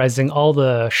unsurprising, all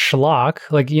the schlock,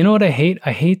 like, you know what I hate?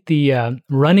 I hate the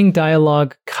running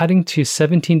dialogue, cutting to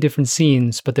 17 different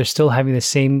scenes, but they're still having the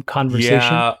same conversation.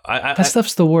 Yeah, that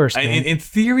stuff's the worst. In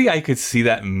theory, I could see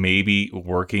that maybe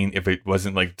working if it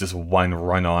wasn't like just one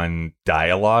run-on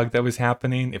dialogue that was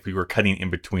happening, if we were cutting in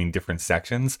between different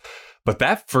sections. But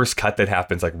that first cut that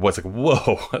happens, like, what's like,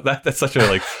 whoa, that's such a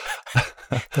like...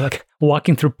 They're like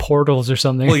walking through portals or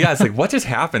something. Well, yeah, it's like, what just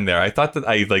happened there? I thought that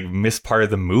I like missed part of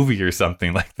the movie or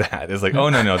something like that. It's like, oh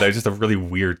no, that was just a really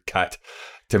weird cut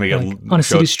to make like, on a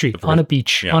city street, on a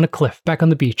beach, on a cliff, back on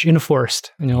the beach, in a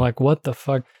forest, and you're like, what the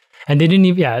fuck? And they didn't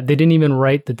even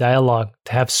write the dialogue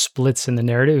to have splits in the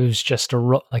narrative. It was just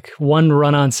one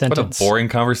run-on sentence. What a boring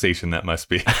conversation that must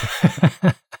be.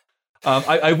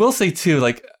 I will say too,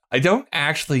 like, I don't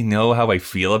actually know how I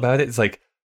feel about it. It's like,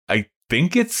 I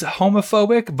think it's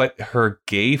homophobic, but her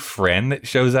gay friend that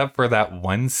shows up for that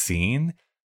one scene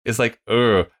is like,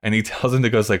 ugh. And he tells him to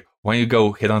go, like, why don't you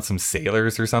go hit on some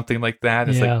sailors or something like that?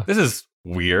 It's like, this is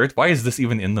weird. Why is this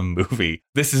even in the movie?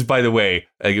 This is, by the way,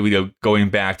 going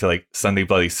back to like Sunday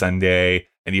Bloody Sunday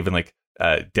and even like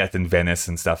Death in Venice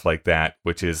and stuff like that,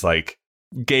 which is like,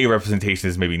 gay representation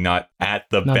is maybe not at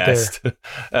the best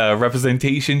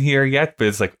representation here yet, but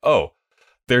it's like, oh,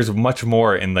 there's much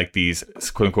more in like these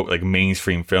quote unquote like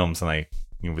mainstream films than I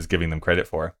was giving them credit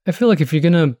for. I feel like if you're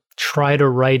gonna try to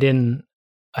write in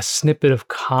a snippet of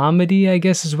comedy, I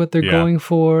guess is what they're going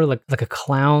for, like a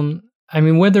clown. I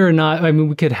mean, whether or not,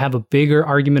 we could have a bigger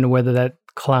argument of whether that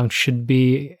clown should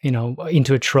be,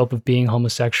 into a trope of being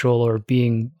homosexual or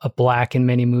being a black in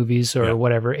many movies or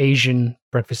whatever, Asian,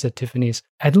 Breakfast at Tiffany's.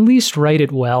 At least write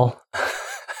it well.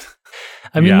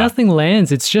 Nothing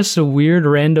lands. It's just a weird,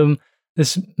 random,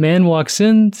 this man walks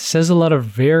in, says a lot of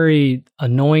very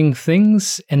annoying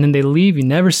things, and then they leave. You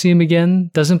never see him again.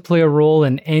 Doesn't play a role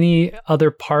in any other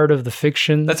part of the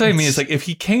fiction. That's what I mean. It's like, if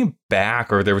he came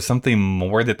back or there was something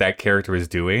more that character is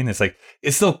doing, it's like,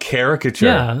 it's still caricature.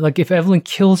 Yeah, like if Evelyn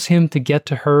kills him to get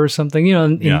to her or something,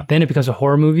 then it becomes a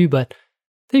horror movie, but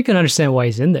then you can understand why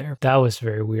he's in there. That was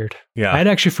very weird. Yeah. I'd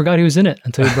actually forgot he was in it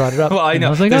until you brought it up. Well, I know. I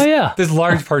was like, there's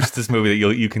large parts of this movie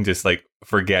that you can just like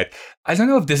forget. I don't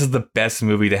know if this is the best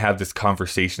movie to have this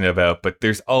conversation about, but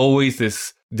there's always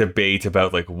this debate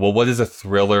about like, well, what is a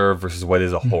thriller versus what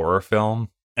is a horror film?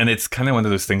 And it's kind of one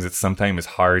of those things that sometimes is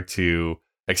hard to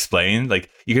explain. Like,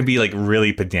 you can be like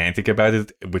really pedantic about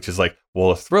it, which is like,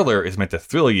 well, a thriller is meant to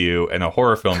thrill you and a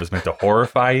horror film is meant to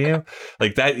horrify you.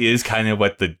 Like, that is kind of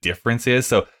what the difference is.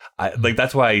 So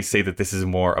that's why I say that this is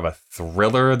more of a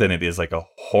thriller than it is like a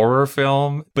horror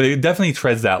film, but it definitely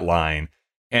treads that line.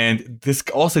 And this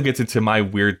also gets into my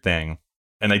weird thing,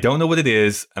 and I don't know what it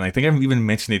is, and I think I've even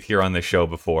mentioned it here on the show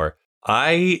before.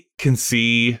 I can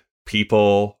see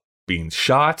people being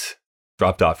shot,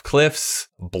 dropped off cliffs,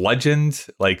 bludgeoned,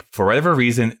 like, for whatever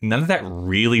reason. None of that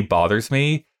really bothers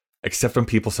me, except when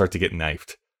people start to get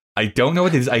knifed. I don't know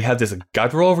what it is. I have this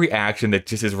guttural reaction that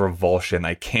just is revulsion.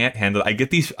 I can't handle it. I get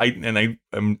these, I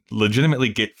legitimately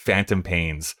get phantom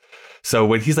pains. So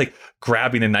when he's like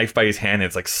grabbing a knife by his hand, and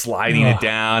it's like sliding it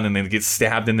down, and then gets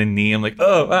stabbed in the knee. I'm like,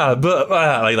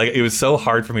 like it was so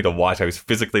hard for me to watch. I was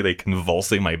physically like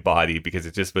convulsing my body because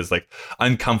it just was like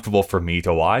uncomfortable for me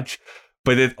to watch.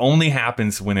 But it only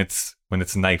happens when it's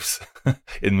knives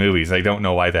in movies. I don't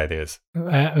know why that is.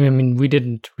 I mean, we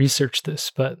didn't research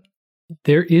this, but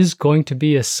there is going to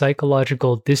be a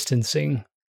psychological distancing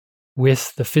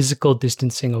with the physical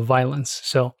distancing of violence.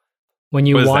 So when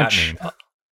you watch,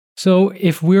 so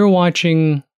if we're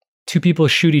watching two people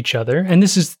shoot each other, and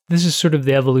this is sort of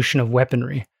the evolution of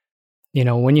weaponry.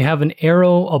 When you have an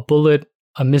arrow, a bullet,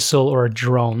 a missile, or a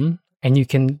drone, and you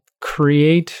can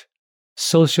create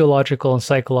sociological and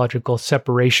psychological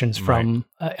separations from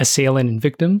assailant and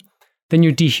victim, then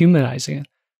you're dehumanizing it.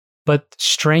 But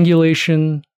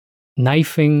strangulation,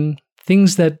 knifing,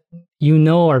 things that you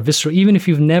know are visceral, even if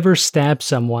you've never stabbed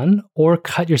someone or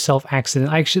cut yourself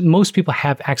accidentally. Actually, most people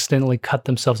have accidentally cut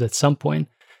themselves at some point.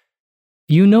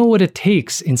 You know what it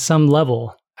takes in some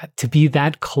level to be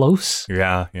that close.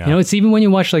 Yeah. You know, it's even when you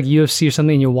watch like UFC or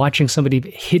something and you're watching somebody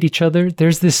hit each other,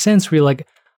 there's this sense where you're like,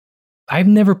 I've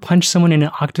never punched someone in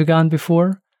an octagon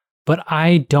before, but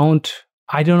I don't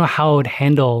know how I would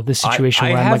handle this situation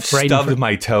where I'm like right in front. I have stubbed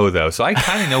my toe though, so I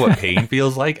kind of know what pain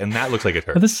feels like, and that looks like it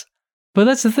hurts. But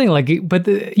that's the thing, like,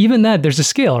 even that, there's a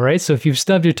scale, right? So if you've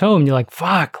stubbed your toe and you're like,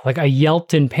 fuck, like I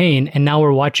yelped in pain, and now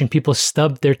we're watching people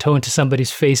stub their toe into somebody's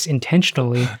face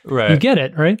intentionally, right? You get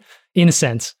it, right? In a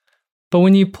sense. But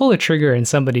when you pull a trigger and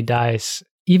somebody dies,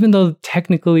 even though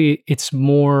technically it's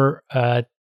more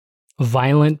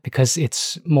violent because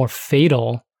it's more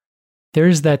fatal,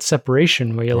 there's that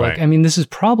separation where you're like, I mean, this is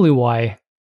probably why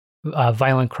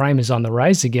violent crime is on the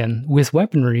rise again with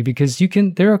weaponry, because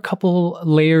there are a couple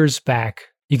layers back.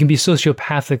 You can be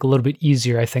sociopathic a little bit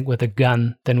easier, I think, with a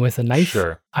gun than with a knife.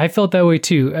 Sure. I felt that way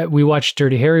too. We watched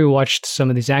Dirty Harry, we watched some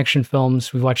of these action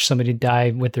films, we watched somebody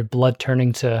die with their blood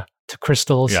turning to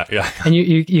crystals. Yeah. And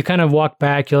you kind of walk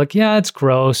back, you're like, yeah, it's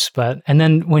gross, and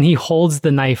then when he holds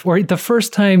the knife, or the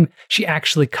first time she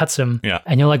actually cuts him,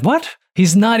 and you're like, what?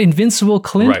 He's not invincible,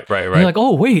 Clint? Right. And you're like,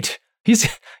 oh, wait. He's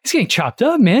getting chopped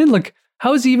up, man. Like,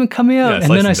 how is he even coming out?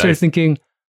 And then I started thinking,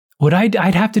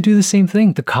 I'd have to do the same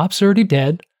thing. The cop's already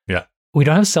dead. Yeah. We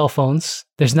don't have cell phones.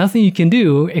 There's nothing you can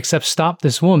do except stop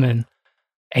this woman.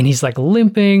 And he's like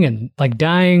limping and like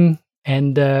dying.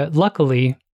 And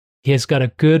luckily, he has got a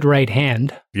good right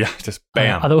hand. Yeah, just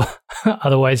bam.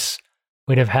 Otherwise,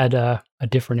 we'd have had a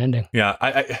different ending. Yeah,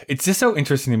 it's just so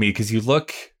interesting to me because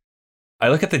I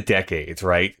look at the decades,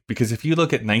 right? Because if you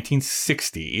look at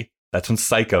 1960, that's when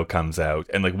Psycho comes out,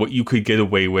 and like what you could get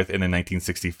away with in a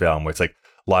 1960 film, where it's like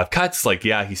a lot of cuts, like,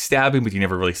 yeah, he's stabbing, but you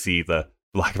never really see the,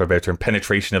 lack of a better term,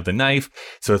 penetration of the knife.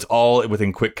 So it's all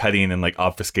within quick cutting and like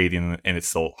obfuscating, and it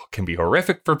still can be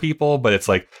horrific for people, but it's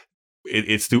like,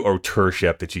 it's through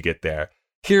auteurship that you get there.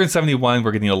 Here in 71,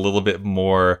 we're getting a little bit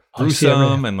more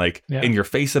gruesome and like in your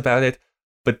face about it.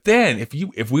 But then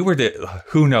if we were to,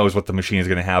 who knows what the machine is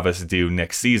going to have us do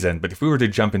next season, but if we were to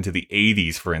jump into the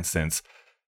 80s, for instance,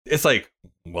 it's like,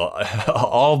 well,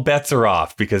 all bets are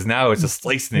off, because now it's just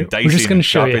slicing and dicing. We're just going to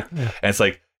show you. And it's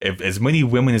like, if as many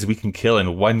women as we can kill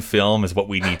in one film is what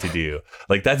we need to do.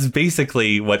 Like, that's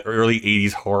basically what early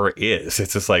 80s horror is.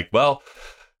 It's just like, well,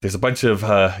 there's a bunch of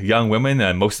young women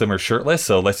and most of them are shirtless,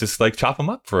 so let's just like chop them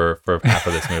up for half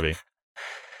of this movie.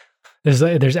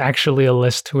 There's actually a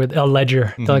list with a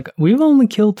ledger. They're like, we've only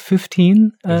killed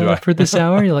 15 for this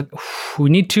hour. You're like,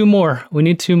 we need 2 more.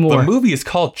 The movie is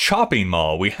called Chopping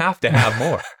Mall. We have to have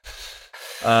more.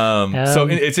 So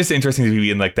it's just interesting to be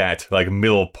in like that like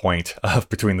middle point of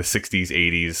between the 60s,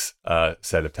 80s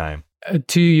set of time.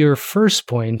 To your first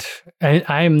point,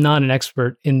 I am not an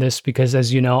expert in this because,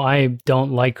 as you know, I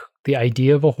don't like the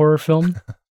idea of a horror film.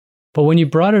 But when you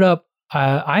brought it up,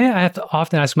 I have to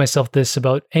often ask myself this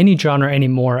about any genre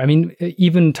anymore. I mean,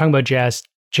 even talking about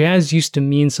jazz used to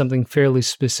mean something fairly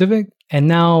specific, and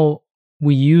now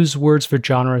we use words for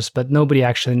genres, but nobody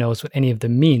actually knows what any of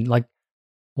them mean. Like,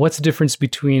 what's the difference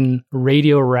between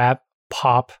radio, rap,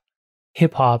 pop,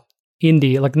 hip hop,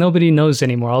 indie? Like, nobody knows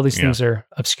anymore. All these things are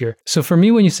obscure. So for me,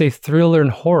 when you say thriller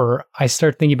and horror, I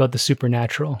start thinking about the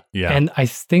supernatural. Yeah. And I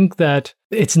think that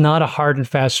it's not a hard and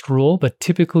fast rule, but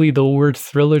typically the word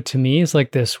thriller to me is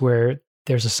like this, where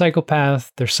there's a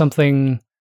psychopath, there's something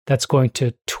that's going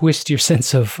to twist your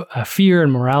sense of fear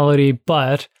and morality,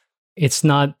 but it's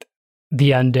not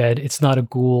the undead. It's not a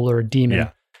ghoul or a demon.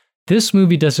 Yeah. This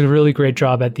movie does a really great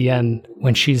job at the end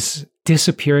when she's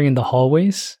disappearing in the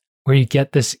hallways, where you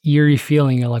get this eerie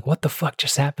feeling. You're like, what the fuck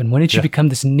just happened? When did she become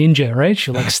this ninja, right?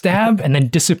 She'll like stab and then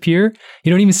disappear.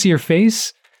 You don't even see her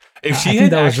face. If she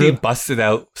had actually busted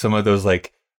out some of those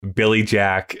like Billy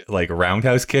Jack like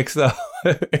roundhouse kicks though,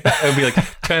 it would be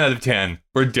like 10 out of 10.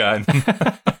 We're done.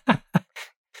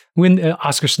 Win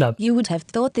Oscar snub. You would have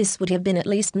thought this would have been at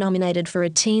least nominated for a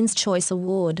Teen's Choice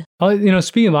Award. Oh,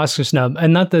 speaking of Oscar snub,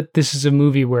 and not that this is a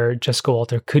movie where Jessica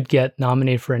Walter could get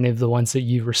nominated for any of the ones that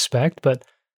you respect, but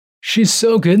she's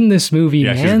so good in this movie,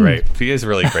 man. Yeah, she's great. She is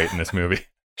really great in this movie.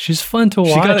 She's fun to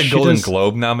watch. She got a Golden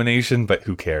Globe nomination, but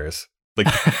who cares? Like,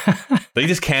 they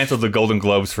just canceled the Golden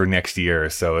Globes for next year,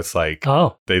 so it's like,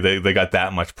 they got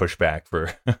that much pushback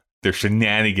for their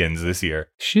shenanigans this year.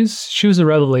 She was a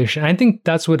revelation. I think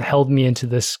that's what held me into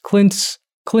this. Clint's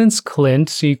Clint,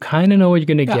 so you kind of know what you're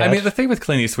gonna get. I mean, the thing with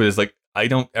Clint Eastwood is like, I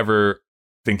don't ever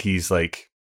think he's like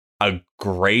a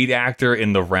great actor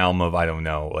in the realm of, I don't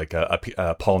know, like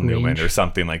a Paul Newman or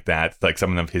something like that, like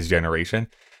someone of his generation.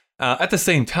 At the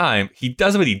same time, he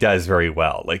does what he does very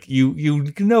well. Like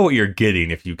you know what you're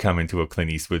getting if you come into a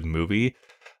Clint Eastwood movie.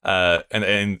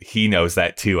 And he knows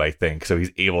that too, I think. So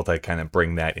he's able to kind of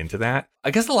bring that into that.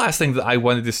 I guess the last thing that I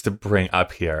wanted just to bring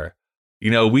up here,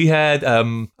 we had, I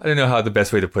don't know how the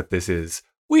best way to put this is.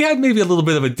 We had maybe a little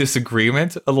bit of a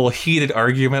disagreement, a little heated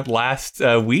argument last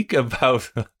week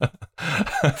about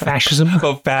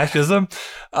fascism.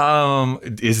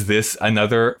 Is this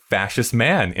another fascist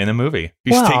man in a movie?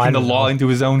 He's taking the law into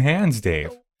his own hands,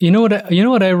 Dave. You know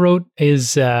what I wrote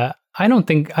is I don't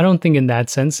think in that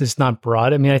sense it's not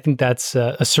broad. I mean, I think that's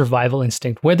a survival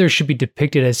instinct. Whether it should be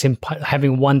depicted as him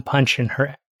having one punch and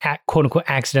her quote unquote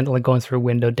accidentally going through a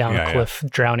window down a cliff,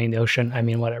 drowning in the ocean. I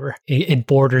mean, whatever. It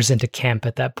borders into camp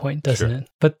at that point, doesn't it?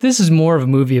 But this is more of a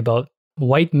movie about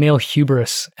white male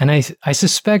hubris. And I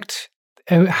suspect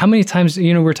how many times,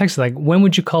 we're texting like, when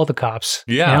would you call the cops?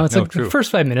 Yeah. It's like true. the first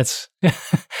 5 minutes.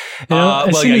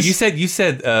 You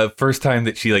said first time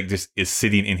that she like just is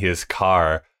sitting in his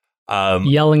car.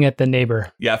 Yelling at the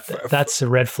neighbor. Yeah. That's a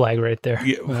red flag right there.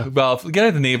 Yeah. Well, getting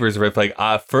at the neighbor is a red flag.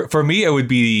 For me, it would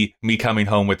be me coming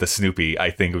home with the Snoopy.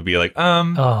 I think would be like,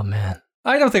 oh man,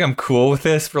 I don't think I'm cool with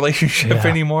this relationship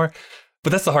anymore.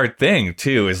 But that's the hard thing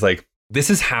too, is like, this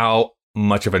is how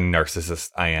much of a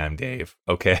narcissist I am, Dave.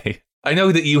 Okay. I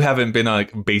know that you haven't been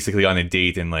basically on a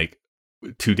date in like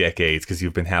 2 decades because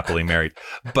you've been happily married.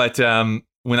 But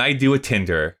when I do a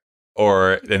Tinder,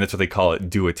 and that's what they call it,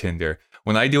 do a Tinder.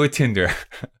 When I do a Tinder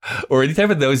or any type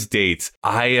of those dates,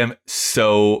 I am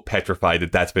so petrified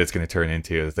that that's what it's going to turn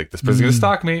into. It's like, this person's going to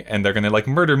stalk me and they're going to like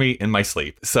murder me in my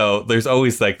sleep. So there's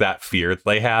always like that fear that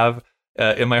I have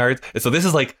in my heart. And so this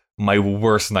is like my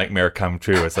worst nightmare come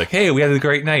true. It's like, hey, we had a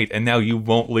great night and now you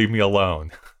won't leave me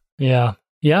alone. Yeah.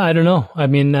 Yeah, I don't know. I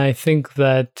mean, I think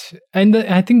that, and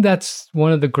I think that's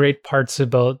one of the great parts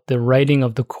about the writing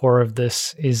of the core of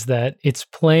this is that it's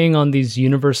playing on these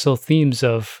universal themes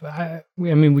of, I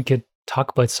mean, we could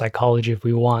talk about psychology if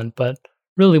we want, but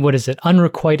really, what is it?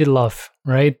 Unrequited love,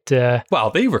 right? Well,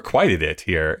 they requited it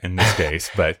here in this case,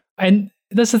 but... And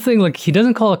that's the thing, like, he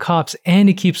doesn't call the cops and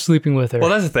he keeps sleeping with her. Well,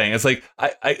 that's the thing. It's like,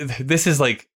 this is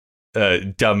like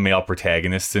dumb male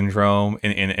protagonist syndrome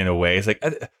in a way. It's like...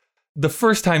 the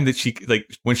first time that she, like,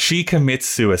 when she commits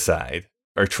suicide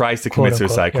or tries to commit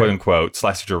suicide, quote unquote,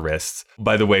 slashes her wrists.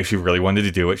 By the way, if she really wanted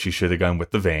to do it, she should have gone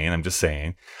with the vein. I'm just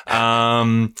saying.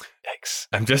 Yikes.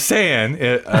 I'm just saying.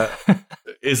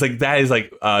 It's like, that is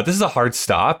like, this is a hard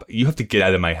stop. You have to get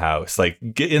out of my house. Like,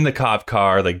 get in the cop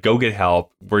car. Like, go get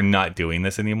help. We're not doing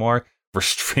this anymore.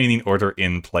 Restraining order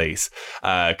in place.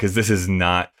 Because this is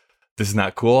not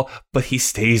cool. But he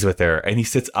stays with her and he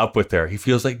sits up with her. He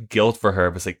feels like guilt for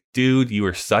her. But it's like, dude, you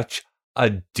are such a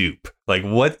dupe. Like,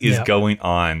 what is going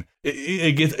on?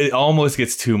 It almost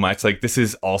gets too much. Like, this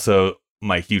is also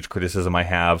my huge criticism I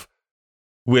have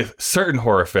with certain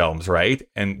horror films, right?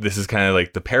 And this is kind of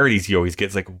like the parodies you always get.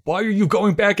 It's like, why are you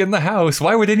going back in the house?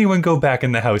 Why would anyone go back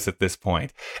in the house at this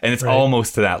point? And it's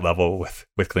almost to that level with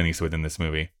Clint Eastwood in this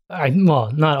movie.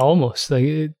 Well, not almost.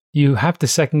 Like, you have to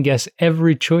second guess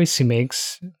every choice he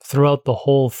makes throughout the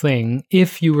whole thing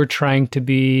if you were trying to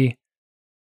be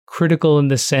critical in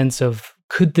the sense of,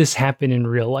 could this happen in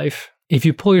real life? If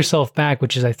you pull yourself back,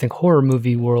 which is, I think, horror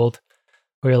movie world,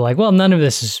 where you're like, well, none of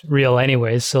this is real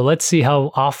anyways, so let's see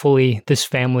how awfully this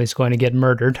family is going to get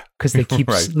murdered because they keep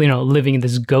living in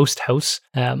this ghost house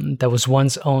that was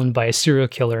once owned by a serial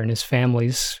killer and his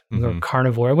family's or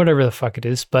carnivore, whatever the fuck it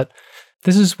is. But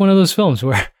this is one of those films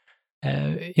where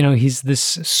he's this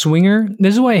swinger.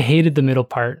 This is why I hated the middle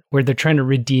part where they're trying to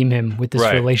redeem him with this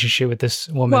relationship with this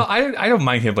woman. Well, I don't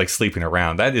mind him like sleeping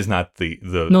around. That is not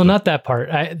not that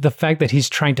part. The fact that he's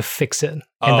trying to fix it.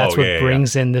 And that's what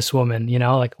brings in this woman,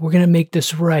 like, we're going to make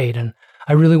this right. And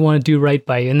I really want to do right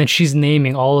by you. And then she's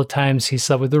naming all the times he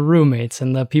slept with her roommates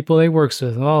and the people he works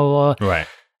with. Blah, blah, blah. Right.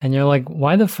 And you're like,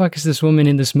 why the fuck is this woman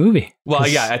in this movie? Well,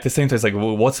 yeah, at the same time, it's like,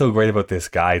 well, what's so great about this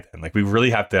guy then? Like, we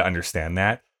really have to understand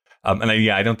that.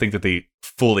 I don't think that they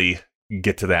fully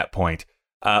get to that point.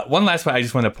 One last point I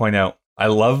just want to point out. I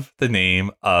love the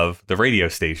name of the radio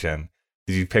station.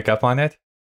 Did you pick up on it?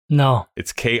 No.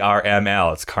 It's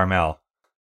KRML. It's Carmel.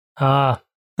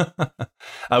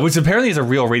 Which apparently is a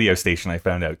real radio station, I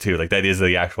found out, too. Like, that is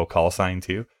the actual call sign,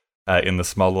 too, in the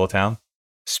small little town.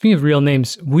 Speaking of real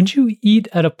names, would you eat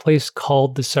at a place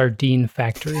called the Sardine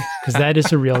Factory? Because that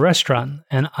is a real restaurant,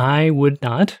 and I would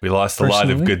not. We lost a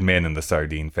lot of good men in the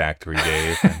Sardine Factory,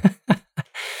 Dave.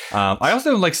 I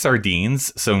also don't like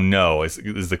sardines, so no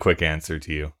is the quick answer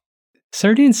to you.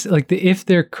 Sardines, like if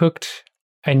they're cooked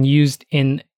and used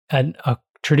in a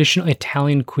traditional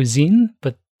Italian cuisine,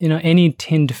 but any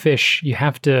tinned fish, you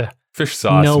have to Fish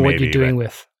sauce. know maybe, what you're doing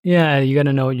with. Yeah, you got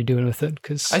to know what you're doing with it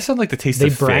because I still like the taste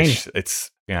of fish.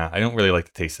 I don't really like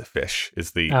the taste of fish.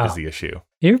 Is the issue?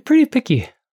 You're pretty picky.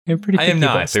 I am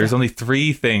not. There's only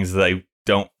 3 things that I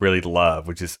don't really love,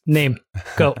 which is name.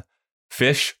 Go.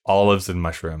 Fish, olives, and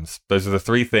mushrooms. Those are the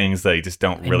 3 things that I just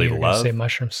don't really love. Say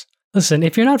mushrooms. Listen,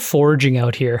 if you're not foraging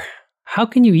out here, how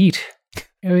can you eat?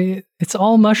 I mean, it's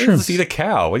all mushrooms. Let's eat a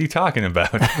cow. What are you talking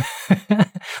about?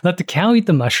 Let the cow eat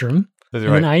the mushroom, and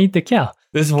then I eat the cow.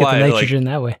 This is Get why the nitrogen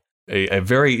that way. A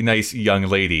very nice young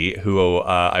lady who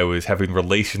I was having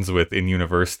relations with in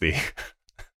university.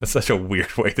 That's such a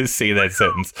weird way to say that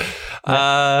sentence.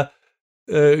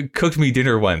 Cooked me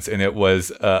dinner once, and it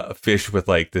was fish with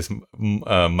like this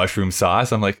mushroom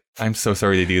sauce. I'm like, I'm so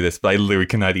sorry to do this, but I literally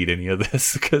cannot eat any of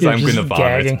this because I'm going to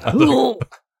vomit.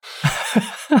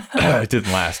 It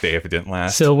didn't last, Dave. It didn't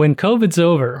last. So when COVID's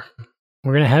over,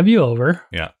 we're going to have you over.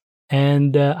 Yeah.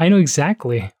 And I know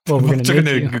exactly what we're going to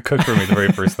make you. Cook for me the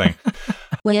very first thing.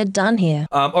 We're done here.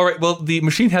 All right. Well, the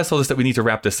machine has told us that we need to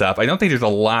wrap this up. I don't think there's a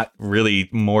lot really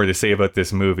more to say about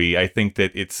this movie. I think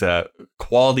that it's a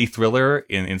quality thriller.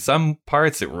 In some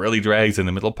parts, it really drags in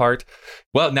the middle part.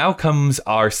 Well, now comes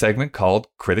our segment called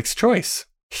Critics' Choice.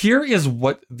 Here is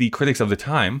what the critics of the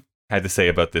time had to say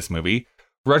about this movie.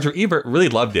 Roger Ebert really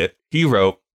loved it. He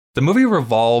wrote, "The movie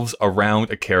revolves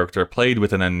around a character played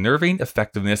with an unnerving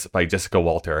effectiveness by Jessica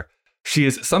Walter. She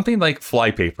is something like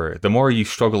flypaper. The more you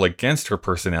struggle against her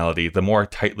personality, the more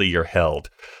tightly you're held.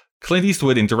 Clint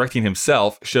Eastwood, in directing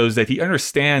himself, shows that he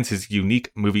understands his unique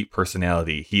movie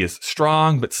personality. He is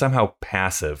strong, but somehow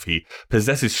passive. He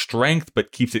possesses strength,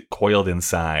 but keeps it coiled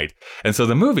inside. And so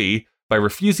the movie, by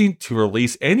refusing to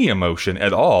release any emotion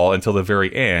at all until the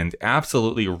very end,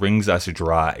 absolutely wrings us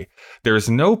dry. There is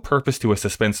no purpose to a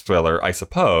suspense thriller, I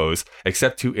suppose,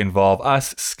 except to involve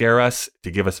us, scare us,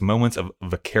 to give us moments of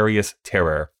vicarious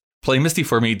terror. Play Misty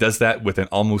for me does that with an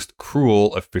almost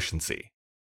cruel efficiency."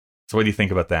 So what do you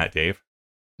think about that, Dave?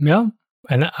 Yeah,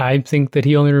 and I think that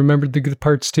he only remembered the good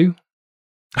parts too.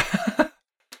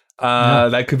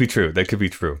 That could be true. That could be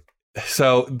true.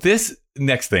 So this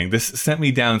next thing, this sent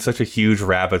me down such a huge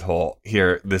rabbit hole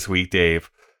here this week, Dave.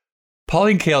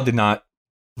 Pauline Kael did not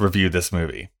review this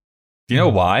movie. Do you know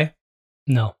why?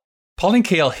 No. Pauline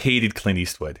Kael hated Clint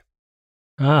Eastwood.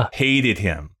 Hated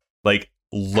him. Like,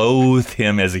 loathed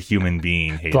him as a human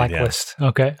being. Hated Blacklist. him.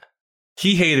 Okay.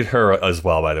 He hated her as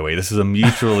well, by the way. This is a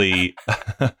mutually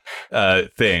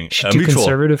thing. Is she too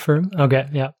conservative for him? Okay,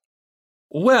 yeah.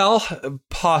 Well,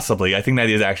 possibly. I think that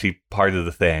is actually part of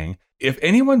the thing. If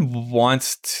anyone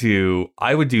wants to,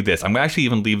 I would do this. I'm going to actually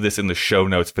even leave this in the show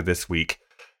notes for this week.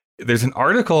 There's an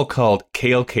article called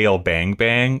Kael Bang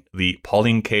Bang, the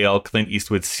Pauline Kael Clint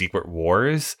Eastwood Secret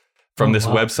Wars from this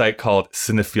website called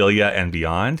Cinephilia and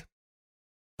Beyond,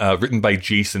 written by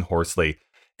Jason Horsley.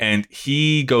 And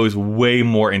he goes way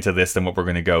more into this than what we're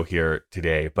going to go here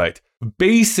today. But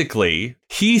basically,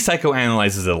 he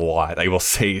psychoanalyzes it a lot, I will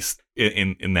say,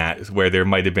 in that, where there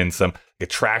might have been some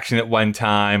attraction at one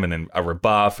time and then a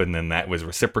rebuff, and then that was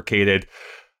reciprocated.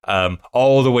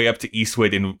 All the way up to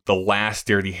Eastwood in the last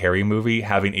Dirty Harry movie,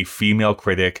 having a female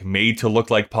critic made to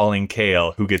look like Pauline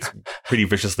Kael, who gets pretty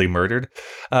viciously murdered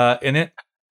in it.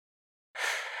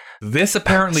 This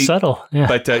apparently subtle, yeah.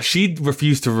 But she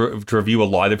refused to review a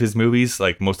lot of his movies,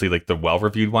 like mostly like the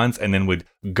well-reviewed ones, and then would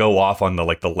go off on the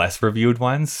less reviewed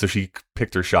ones. So she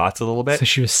picked her shots a little bit. So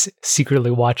she was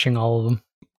secretly watching all of them.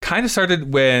 Kind of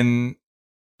started when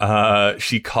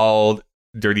she called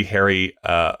Dirty Harry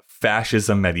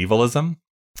fascism medievalism.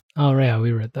 Oh yeah,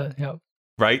 we read that. Yeah.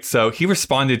 Right. So he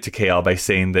responded to Kael by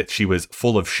saying that she was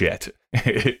full of shit.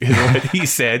 Is what he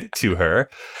said to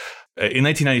her. In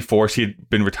 1994, she had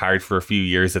been retired for a few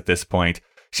years at this point.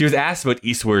 She was asked about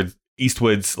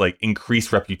Eastwood's like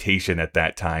increased reputation at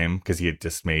that time because he had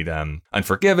just made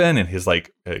Unforgiven, and his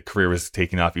career was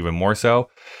taking off even more so.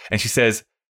 And she says,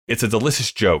 "It's a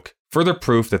delicious joke. Further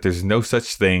proof that there's no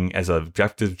such thing as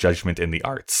objective judgment in the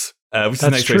arts." Which is a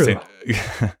nice way of saying.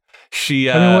 She.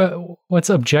 I mean, what's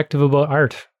objective about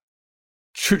art?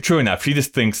 True enough. She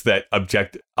just thinks that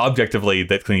objectively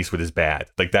that Clint Eastwood is bad.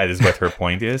 Like, that is what her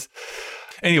point is.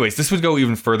 Anyways, this would go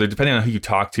even further. Depending on who you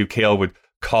talk to, Kael would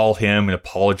call him and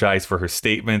apologize for her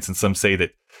statements. And some say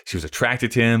that she was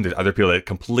attracted to him. There's other people that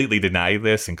completely deny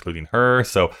this, including her.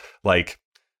 So,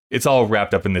 it's all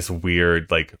wrapped up in this weird,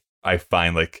 I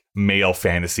find, male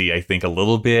fantasy, I think, a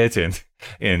little bit. And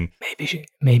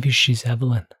maybe she's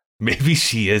Evelyn. Maybe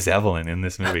she is Evelyn in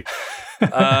this movie.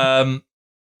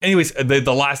 Anyways,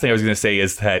 the last thing I was going to say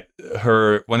is that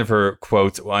one of her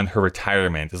quotes on her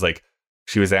retirement is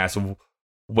she was asked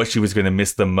what she was going to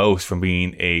miss the most from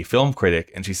being a film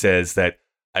critic. And she says that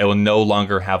I will no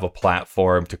longer have a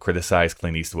platform to criticize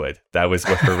Clint Eastwood. That was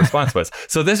what her response was.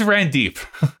 So this ran deep.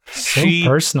 So she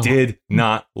personal. did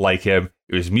not like him.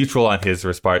 It was mutual on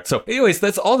his part. So anyways,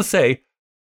 that's all to say.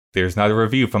 There's not a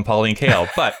review from Pauline Kael,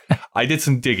 but I did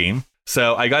some digging.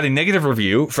 So I got a negative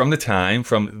review from the Time,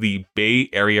 from the Bay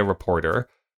Area Reporter,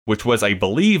 which was, I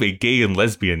believe, a gay and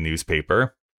lesbian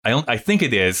newspaper. I think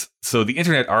it is. So the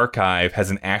Internet Archive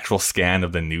has an actual scan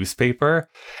of the newspaper.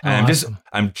 And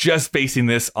I'm just basing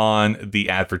this on the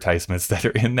advertisements that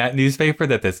are in that newspaper,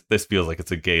 that this feels like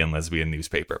it's a gay and lesbian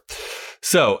newspaper.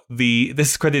 So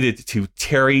this is credited to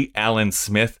Terry Allen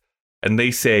Smith, and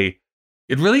they say,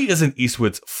 it really isn't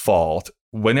Eastwood's fault.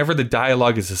 Whenever the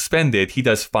dialogue is suspended, he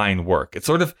does fine work. It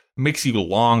sort of makes you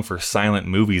long for silent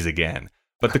movies again.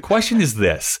 But the question is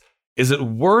this. Is it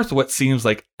worth what seems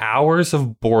like hours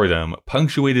of boredom,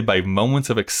 punctuated by moments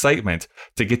of excitement,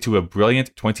 to get to a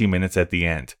brilliant 20 minutes at the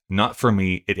end? Not for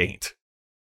me, it ain't.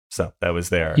 So that was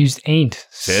there. Used ain't.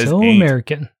 So ain't.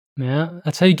 American. Yeah,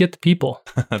 that's how you get the people.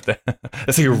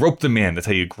 That's how you rope them in. That's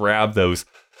how you grab the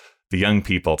young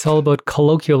people. It's all about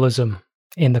colloquialism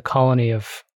in the colony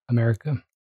of America.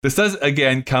 This does,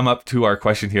 again, come up to our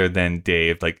question here then,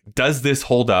 Dave. Like, does this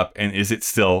hold up, and is it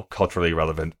still culturally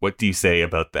relevant? What do you say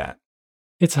about that?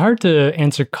 It's hard to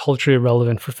answer culturally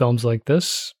relevant for films like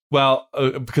this. Well,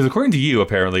 because according to you,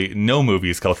 apparently, no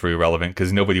movie is culturally relevant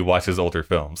because nobody watches older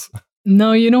films.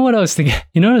 No, you know what I was thinking?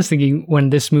 You know what I was thinking when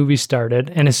this movie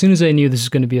started, and as soon as I knew this was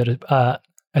going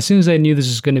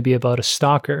to be about a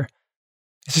stalker,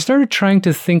 I started trying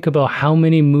to think about how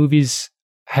many movies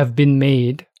have been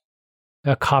made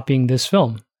copying this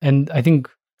film. And I think,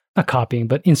 not copying,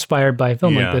 but inspired by a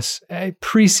film like this,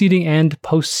 preceding and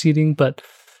post-seeding. But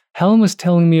Helen was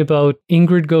telling me about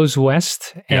Ingrid Goes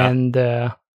West, and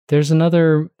there's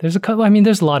a couple,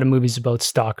 there's a lot of movies about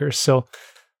stalkers. So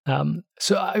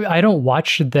I don't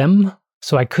watch them,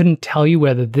 so I couldn't tell you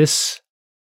whether this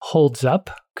holds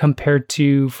up compared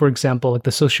to, for example, like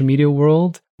the social media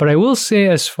world. But I will say,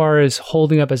 as far as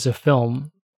holding up as a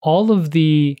film, all of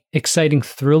the exciting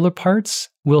thriller parts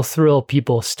will thrill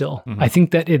people still. Mm-hmm. I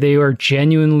think that they are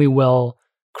genuinely well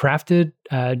crafted.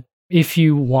 If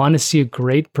you want to see a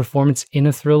great performance in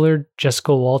a thriller,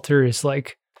 Jessica Walter is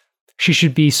like, she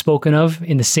should be spoken of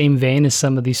in the same vein as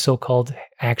some of these so-called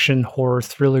action horror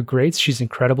thriller greats. She's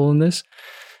incredible in this.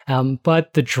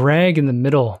 But the drag in the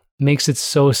middle makes it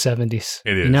so 70s.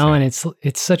 It is. And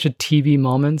it's such a TV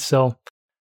moment. So,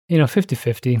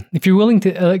 50-50. If you're willing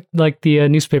to, like the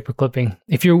newspaper clipping,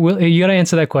 if you got to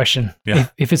answer that question. Yeah.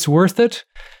 If it's worth it,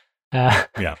 if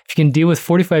you can deal with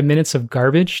 45 minutes of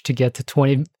garbage to get to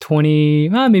 20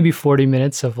 maybe 40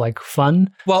 minutes of like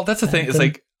fun. Well, that's the thing. It's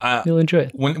like, you'll enjoy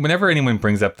it. Whenever anyone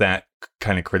brings up that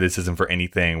kind of criticism for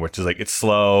anything, which is like it's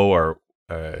slow or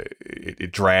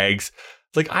it drags,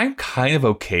 like I'm kind of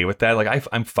okay with that. Like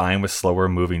I'm fine with slower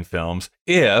moving films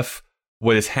if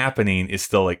what is happening is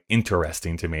still like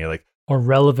interesting to me, like or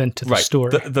relevant to the story.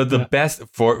 The best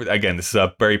for, again, this is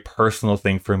a very personal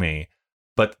thing for me,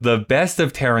 but the best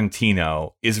of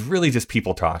Tarantino is really just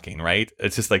people talking, right?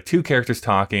 It's just like two characters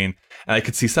talking, and I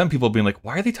could see some people being like,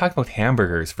 why are they talking about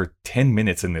hamburgers for 10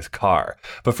 minutes in this car?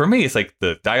 But for me, it's like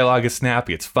the dialogue is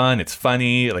snappy, it's fun, it's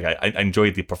funny, like I enjoy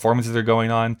the performances that are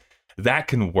going on. That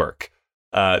can work.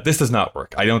 This does not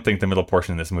work. I don't think the middle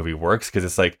portion of this movie works, because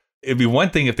it's like, it'd be one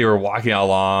thing if they were walking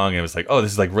along and it was like, oh,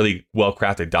 this is like really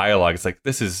well-crafted dialogue. It's like,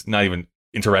 this is not even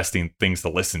interesting things to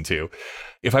listen to.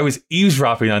 If I was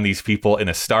eavesdropping on these people in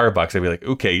a Starbucks, I'd be like,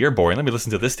 okay, you're boring. Let me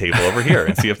listen to this table over here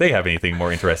and see if they have anything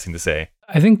more interesting to say.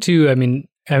 I think too, I mean,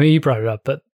 you brought it up,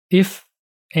 but if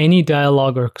any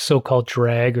dialogue or so-called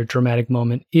drag or dramatic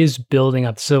moment is building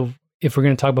up, so if we're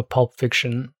going to talk about Pulp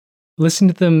Fiction,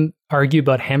 listening to them argue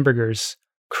about hamburgers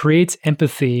creates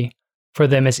empathy for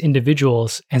them as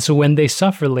individuals. And so when they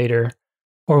suffer later,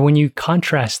 or when you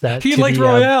contrast that, he liked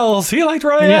Royales.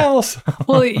 Yeah.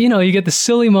 Well, you get the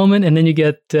silly moment, and then you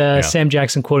get Sam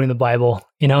Jackson quoting the Bible,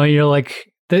 and you're like,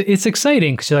 it's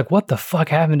exciting because you're like, what the fuck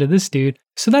happened to this dude?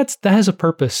 So that has a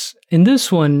purpose. In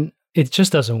this one, it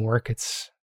just doesn't work.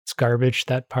 It's garbage,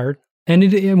 that part. And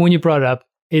when you brought it up,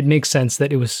 it makes sense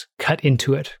that it was cut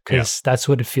into it, because that's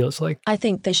what it feels like. I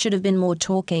think there should have been more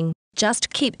talking.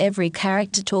 Just keep every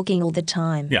character talking all the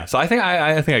time. Yeah, so I think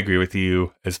I agree with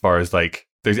you as far as like,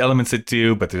 there's elements that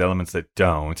do, but there's elements that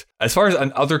don't. As far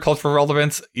as other cultural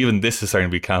relevance, even this is starting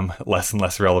to become less and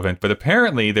less relevant. But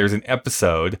apparently there's an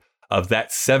episode of That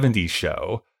 70s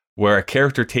Show where a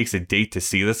character takes a date to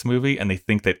see this movie, and they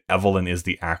think that Evelyn is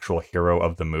the actual hero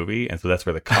of the movie. And so that's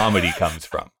where the comedy comes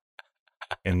from.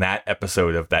 In that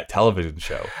episode of that television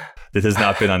show that has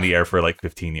not been on the air for like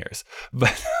 15 years.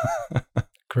 But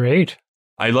great.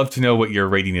 I'd love to know what your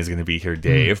rating is going to be here,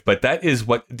 Dave. But that is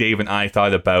what Dave and I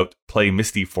thought about Play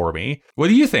Misty for Me. What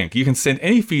do you think? You can send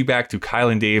any feedback to Kyle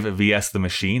and Dave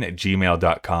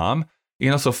vsthemachine@gmail.com. You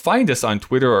can also find us on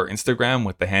Twitter or Instagram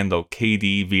with the handle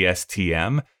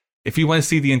KDVSTM. If you want to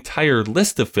see the entire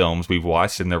list of films we've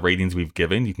watched and the ratings we've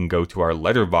given, you can go to our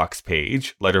Letterboxd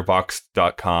page,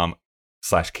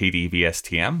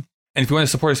 letterboxd.com/KDVSTM. And if you want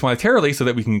to support us monetarily so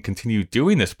that we can continue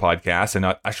doing this podcast and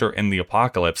not usher in the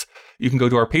apocalypse, you can go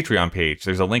to our Patreon page.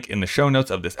 There's a link in the show notes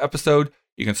of this episode.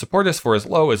 You can support us for as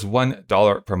low as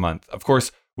 $1 per month. Of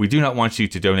course, we do not want you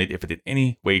to donate if it in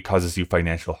any way causes you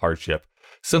financial hardship.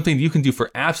 Something you can do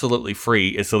for absolutely free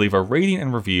is to leave a rating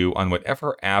and review on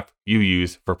whatever app you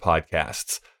use for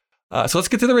podcasts. So let's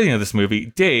get to the rating of this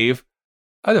movie. Dave,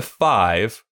 out of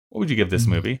 5, what would you give this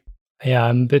movie? Yeah,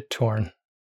 I'm a bit torn.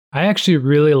 I actually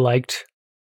really liked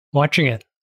watching it.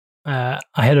 I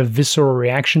had a visceral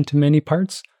reaction to many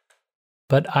parts,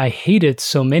 but I hated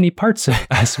so many parts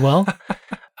as well.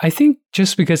 I think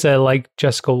just because I like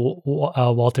Jessica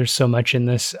Walters so much in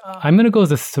this, I'm going to go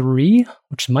with a 3,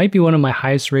 which might be one of my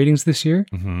highest ratings this year.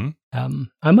 Mm-hmm.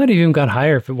 I might have even gone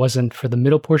higher if it wasn't for the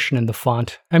middle portion and the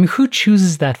font. I mean, who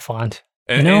chooses that font?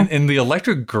 And the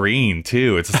electric green,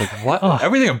 too. It's just like, what?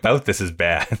 Everything about this is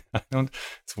bad.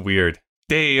 It's weird.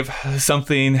 Dave,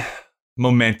 something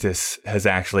momentous has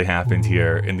actually happened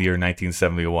here in the year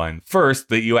 1971. First,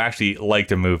 that you actually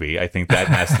liked a movie. I think that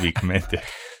has to be commended.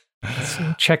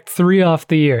 Check 3 off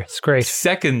the year. It's great.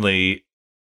 Secondly,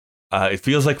 it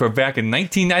feels like we're back in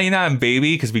 1999,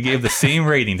 baby, because we gave the same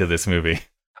rating to this movie.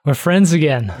 We're friends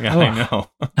again. Yeah, I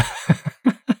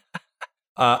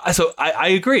know. So I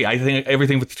agree. I think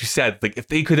everything what you said, like if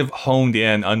they could have honed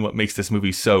in on what makes this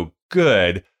movie so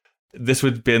good, this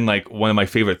would have been like one of my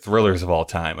favorite thrillers of all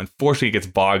time. Unfortunately, it gets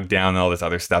bogged down in all this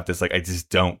other stuff that's like I just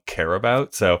don't care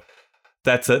about. So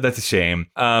that's a shame.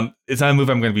 It's not a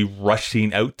movie I'm going to be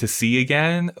rushing out to see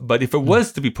again. But if it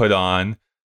was to be put on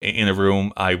in a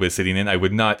room I was sitting in, I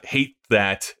would not hate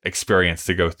that experience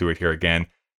to go through it here again.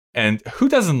 And who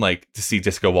doesn't like to see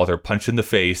Jessica Walter punch in the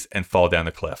face and fall down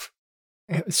a cliff?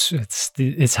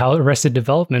 It's how Arrested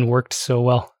Development worked so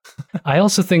well. I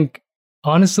also think,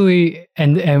 honestly,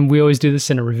 and we always do this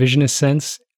in a revisionist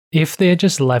sense, if they had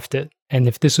just left it, and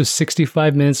if this was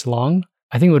 65 minutes long,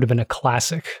 I think it would have been a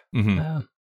classic. Mm-hmm.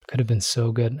 Could have been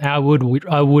so good. I would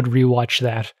rewatch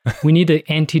that. We need an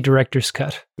anti-director's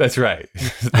cut. That's right.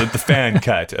 the fan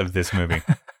cut of this movie.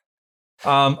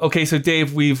 Okay, so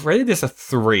Dave, we've rated this a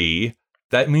 3.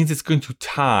 That means it's going to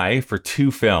tie for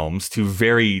 2 films, 2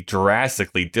 very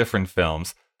drastically different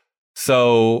films.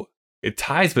 So it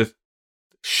ties with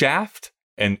Shaft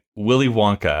and Willy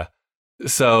Wonka.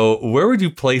 So where would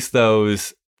you place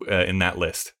those in that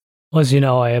list? Well, as you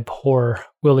know, I abhor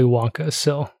Willy Wonka,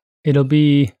 so it'll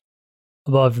be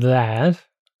above that.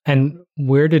 And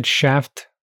where did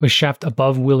was Shaft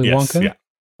above Willy Wonka? Yeah.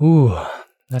 Ooh,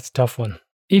 that's a tough one.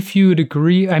 If you would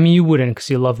agree, I mean, you wouldn't because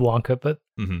you love Wonka, but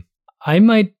I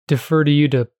might defer to you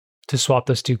to swap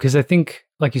those 2 because I think,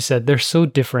 like you said, they're so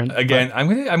different. Again, I'm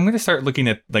gonna start looking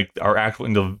at like our actual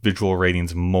individual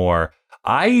ratings more.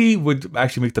 I would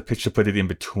actually make the pitch to put it in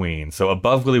between, so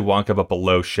above Willy Wonka but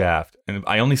below Shaft. And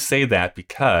I only say that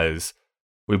because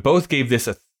we both gave this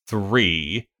a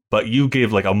 3, but you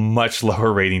gave like a much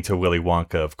lower rating to Willy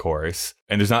Wonka, of course.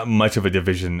 And there's not much of a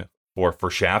division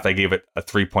for Shaft. I gave it a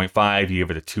 3.5, you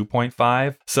gave it a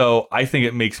 2.5. So I think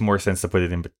it makes more sense to put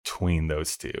it in between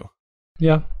those 2.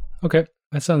 Yeah, okay,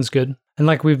 that sounds good. And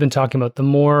like we've been talking about, the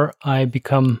more I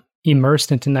become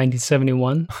immersed into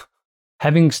 1971,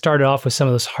 having started off with some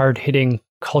of those hard-hitting,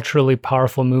 culturally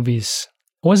powerful movies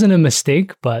wasn't a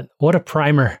mistake, but what a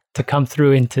primer to come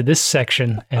through into this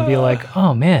section and be like,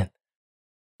 oh man,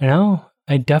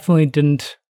 I definitely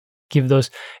didn't give those.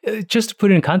 Just to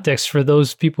put it in context for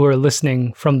those people who are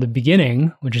listening from the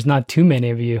beginning, which is not too many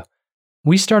of you,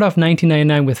 we start off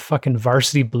 1999 with fucking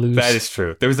Varsity Blues. That is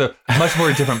true. There was a much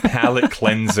more different palate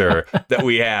cleanser that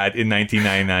we had in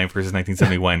 1999 versus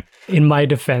 1971. In my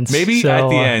defense. Maybe at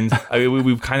the end, I mean,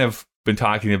 we've kind of been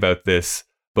talking about this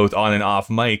both on and off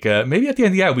mic. Maybe at the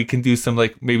end, we can do some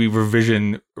like maybe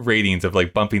revision ratings of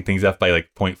like bumping things up by like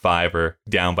 0.5 or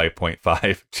down by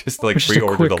 0.5, just to like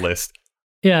reorder the list.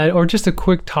 Yeah, or just a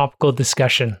quick topical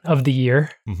discussion of the year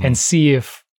and see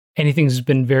if anything's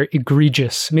been very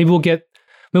egregious. Maybe we'll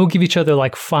give each other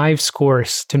like 5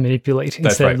 scores to manipulate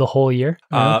instead of the whole year.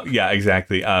 Yeah,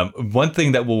 exactly. One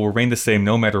thing that will remain the same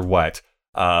no matter what,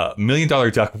 $1 Million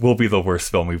Duck will be the worst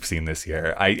film we've seen this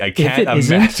year. I can't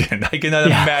imagine. I cannot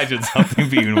imagine something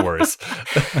being worse.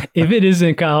 If it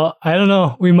isn't, Kyle, I don't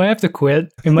know. We might have to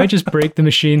quit. We might just break the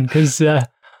machine because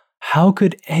how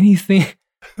could anything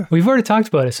We've already talked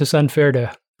about it, so it's unfair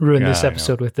to ruin this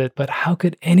episode with it. But how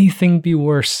could anything be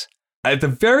worse? At the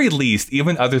very least,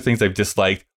 even other things I've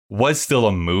disliked was still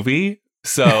a movie.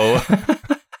 So,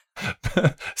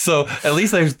 so at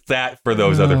least there's that for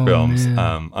those other films.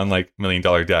 Unlike $1 Million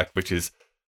Duck, which is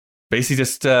basically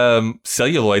just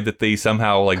celluloid that they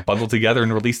somehow like bundled together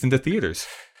and released into theaters.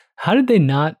 How did they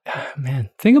not?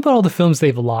 Man, think about all the films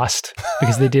they've lost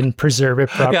because they didn't preserve it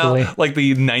properly. Yeah, like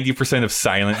the 90% of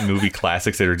silent movie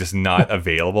classics that are just not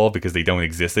available because they don't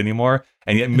exist anymore.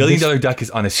 And yet $1 Million Duck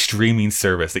is on a streaming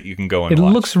service that you can go and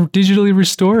watch. It looks digitally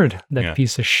restored, that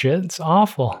piece of shit. It's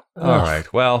awful. All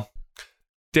right. Well,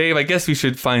 Dave, I guess we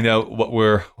should find out what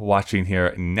we're watching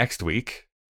here next week.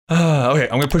 Okay, I'm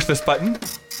going to push this button.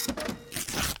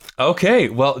 Okay,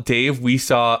 well, Dave, we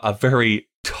saw a very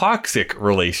toxic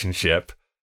relationship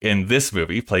in this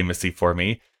movie, Play Misty for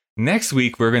Me. Next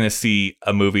week, we're going to see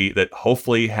a movie that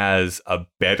hopefully has a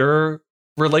better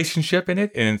relationship in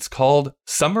it, and it's called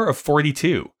Summer of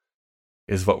 42,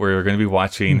 is what we're going to be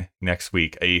watching next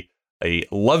week. A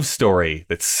love story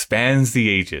that spans the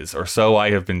ages, or so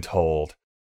I have been told.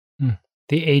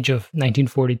 The age of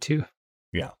 1942.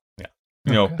 Yeah.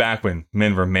 You know, back when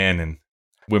men were men and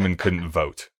women couldn't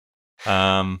vote.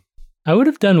 I would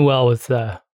have done well with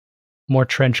more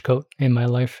trench coat in my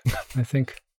life, I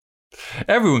think.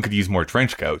 Everyone could use more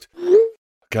trench coat.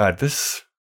 God, this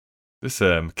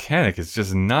mechanic is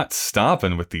just not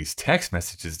stopping with these text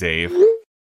messages, Dave. He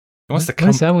wants to come.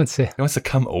 What does that one say? He wants to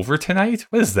come over tonight?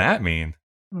 What does that mean?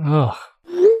 Oh,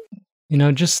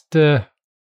 just I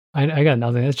got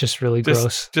nothing. That's just really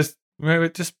gross. Just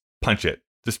punch it.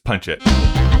 Just punch it.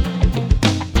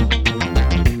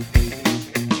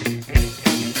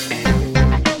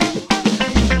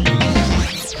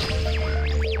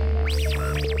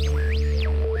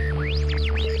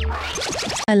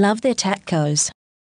 I love their tacos.